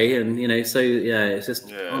 Okay, and so it's just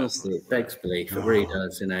honestly, it begs belief. It really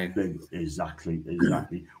does. Exactly.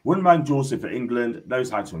 One man Joseph for England knows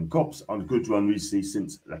how to win cups on a good run recently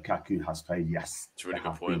since Lukaku has played. Yes, it's a really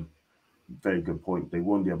good point. Very good point. They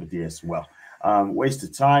won the other day as well. Waste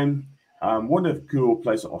of time. One of the cool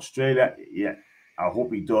players at Australia. Yeah, I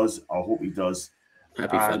hope he does.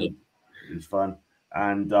 That'd be funny. It's fun.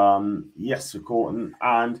 And yes, for Corton.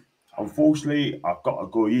 And unfortunately, I've got to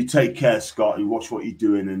go. You take care, Scott. You watch what you're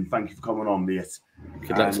doing, and thank you for coming on, mate.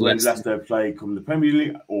 Good luck to when Leicester play come the Premier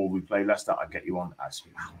League, or we play Leicester, I'll get you on as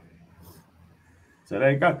well. So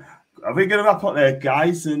there you go. Are we going to wrap up there,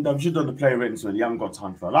 guys? And I've just done the player ratings, so you haven't got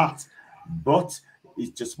time for that. But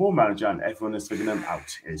he's just a manager, and everyone is figuring them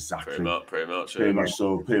out. Exactly. Pretty much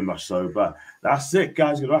so. But that's it,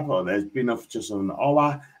 guys. Going to wrap up there. It's been off just an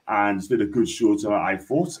hour, and it's been a good show tonight, I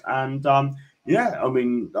thought. And Bill,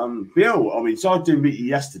 sorry I didn't meet you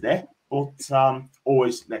yesterday, but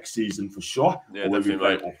always next season for sure. Yeah,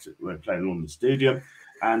 definitely, we're playing London Stadium.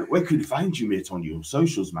 And where can you find you, mate, on your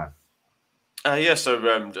socials, man? So as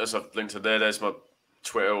I've linked to there's my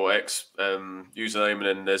Twitter or X username, and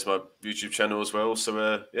then there's my YouTube channel as well.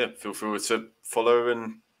 So feel free to follow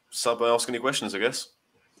and sub and ask any questions, I guess.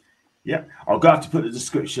 Yeah, I'll go have to put the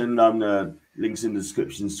description, links in the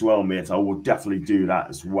description as well, mate. I will definitely do that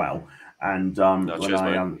as well. And when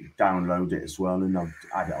I download it as well, and I'll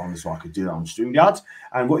add it on so I could do that on StreamYard.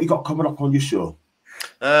 And what you got coming up on your show?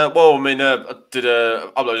 I did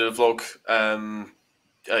uploaded a vlog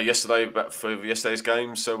yesterday for yesterday's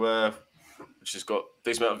game, so which has got a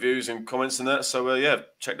decent amount of views and comments in that. So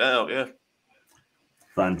check that out. Yeah,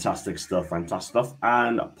 fantastic stuff. And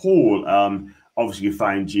Paul, obviously you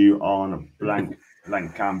find you on Blank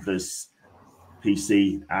Canvas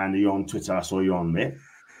PC, and you're on Twitter. I saw you on, mate.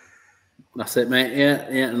 That's it, mate. Yeah,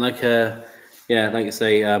 and like you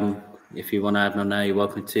say, if you want to add on there, you're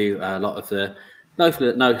welcome to. A lot of the nice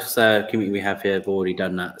community we have here have already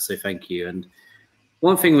done that, so thank you. And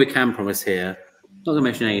one thing we can promise here, not going to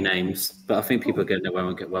mention any names, but I think people are going to know where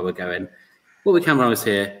we're going. What we can promise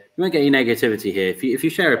here, you won't get any negativity here. If you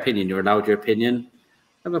share opinion, you're allowed your opinion.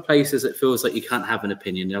 Other places it feels like you can't have an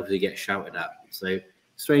opinion, you obviously get shouted at. So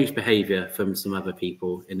strange behaviour from some other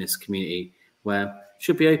people in this community where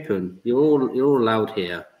should be open. You're all allowed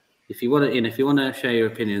here. If you want to share your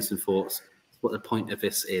opinions and thoughts, that's what the point of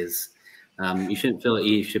this is. You shouldn't feel like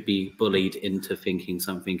you should be bullied into thinking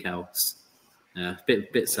something else.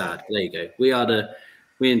 Bit sad. There you go.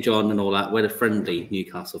 We and John and all that. We're the friendly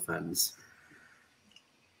Newcastle fans.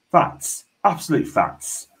 Facts, absolute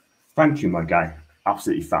facts. Thank you, my guy.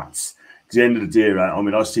 Absolutely facts. At the end of the day, right? I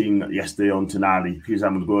mean, I've seen yesterday on Tonali, because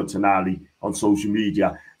I'm going to go to Tonali on social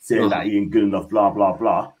media saying that he ain't good enough, blah blah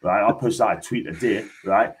blah. Right? I posted that tweet a day,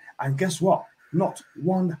 right? And guess what? Not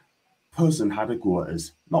one person had a go at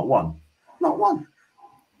us. Not one.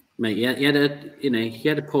 Mate, he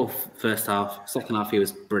had a poor first half. Second half, he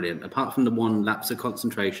was brilliant. Apart from the one lapse of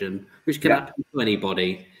concentration, which can happen to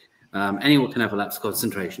anybody. Anyone can have a lapse of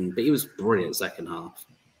concentration, but he was brilliant second half.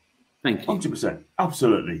 Thank you. 100%.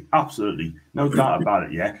 Absolutely. No doubt about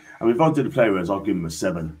it, yeah. I mean, if I did the players, I'll give him a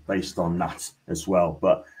 7 based on that as well.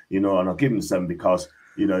 But, and I'll give him a 7 because,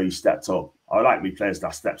 he stepped up. I like me players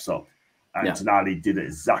that steps up. And Tonali did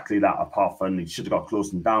exactly that, apart from he should have got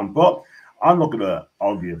close and down. But I'm not going to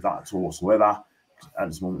argue with that at all whatsoever at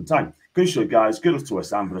this moment in time. Good show, guys. Good luck to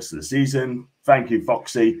West Ham for the rest of the season. Thank you,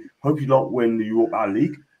 Foxy. Hope you don't win the Europa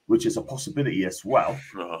League, which is a possibility as well.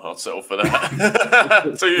 Oh, I'll settle for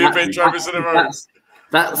that. So you've been Travis in a row.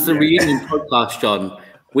 That's the reunion podcast, John.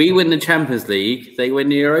 We win the Champions League, they win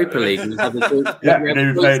the Europa League. And have the we're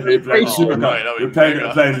playing the Super Cup. We're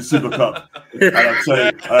playing the Super Cup. And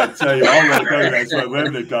I'll tell you, I'm going to go there, so wherever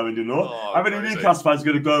they're going, How many Newcastle fans are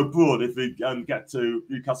going to go abroad if we get to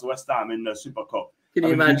Newcastle West Ham in the Super Cup? Can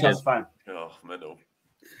you imagine? Oh, mental.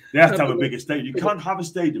 They have to have a bigger stadium. You can't have a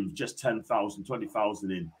stadium with just 10,000,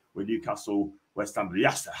 20,000 in with Newcastle, West Ham.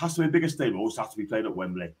 Yes, it has to be a bigger stadium. It also has to be played at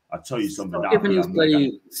Wembley. I'll tell you something.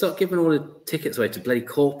 Stop giving all the tickets away to bloody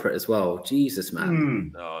corporate as well. Jesus,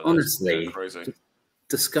 man. Honestly, crazy.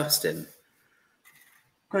 Disgusting.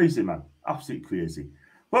 Crazy, man. Absolutely crazy.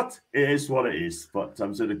 But it is what it is. But so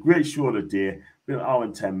the great show of the day, been an hour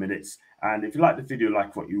and 10 minutes. And if you like the video,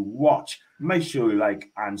 like what you watch, make sure you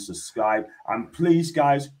like and subscribe. And please,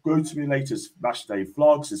 guys, go to my latest Match Day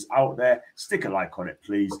vlogs. It's out there. Stick a like on it,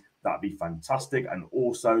 please. That'd be fantastic. And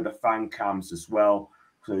also the fan cams as well.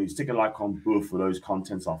 So stick a like on both of those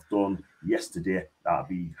contents I've done yesterday. That'd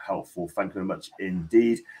be helpful. Thank you very much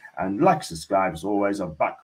indeed. And like, subscribe as always. I'm back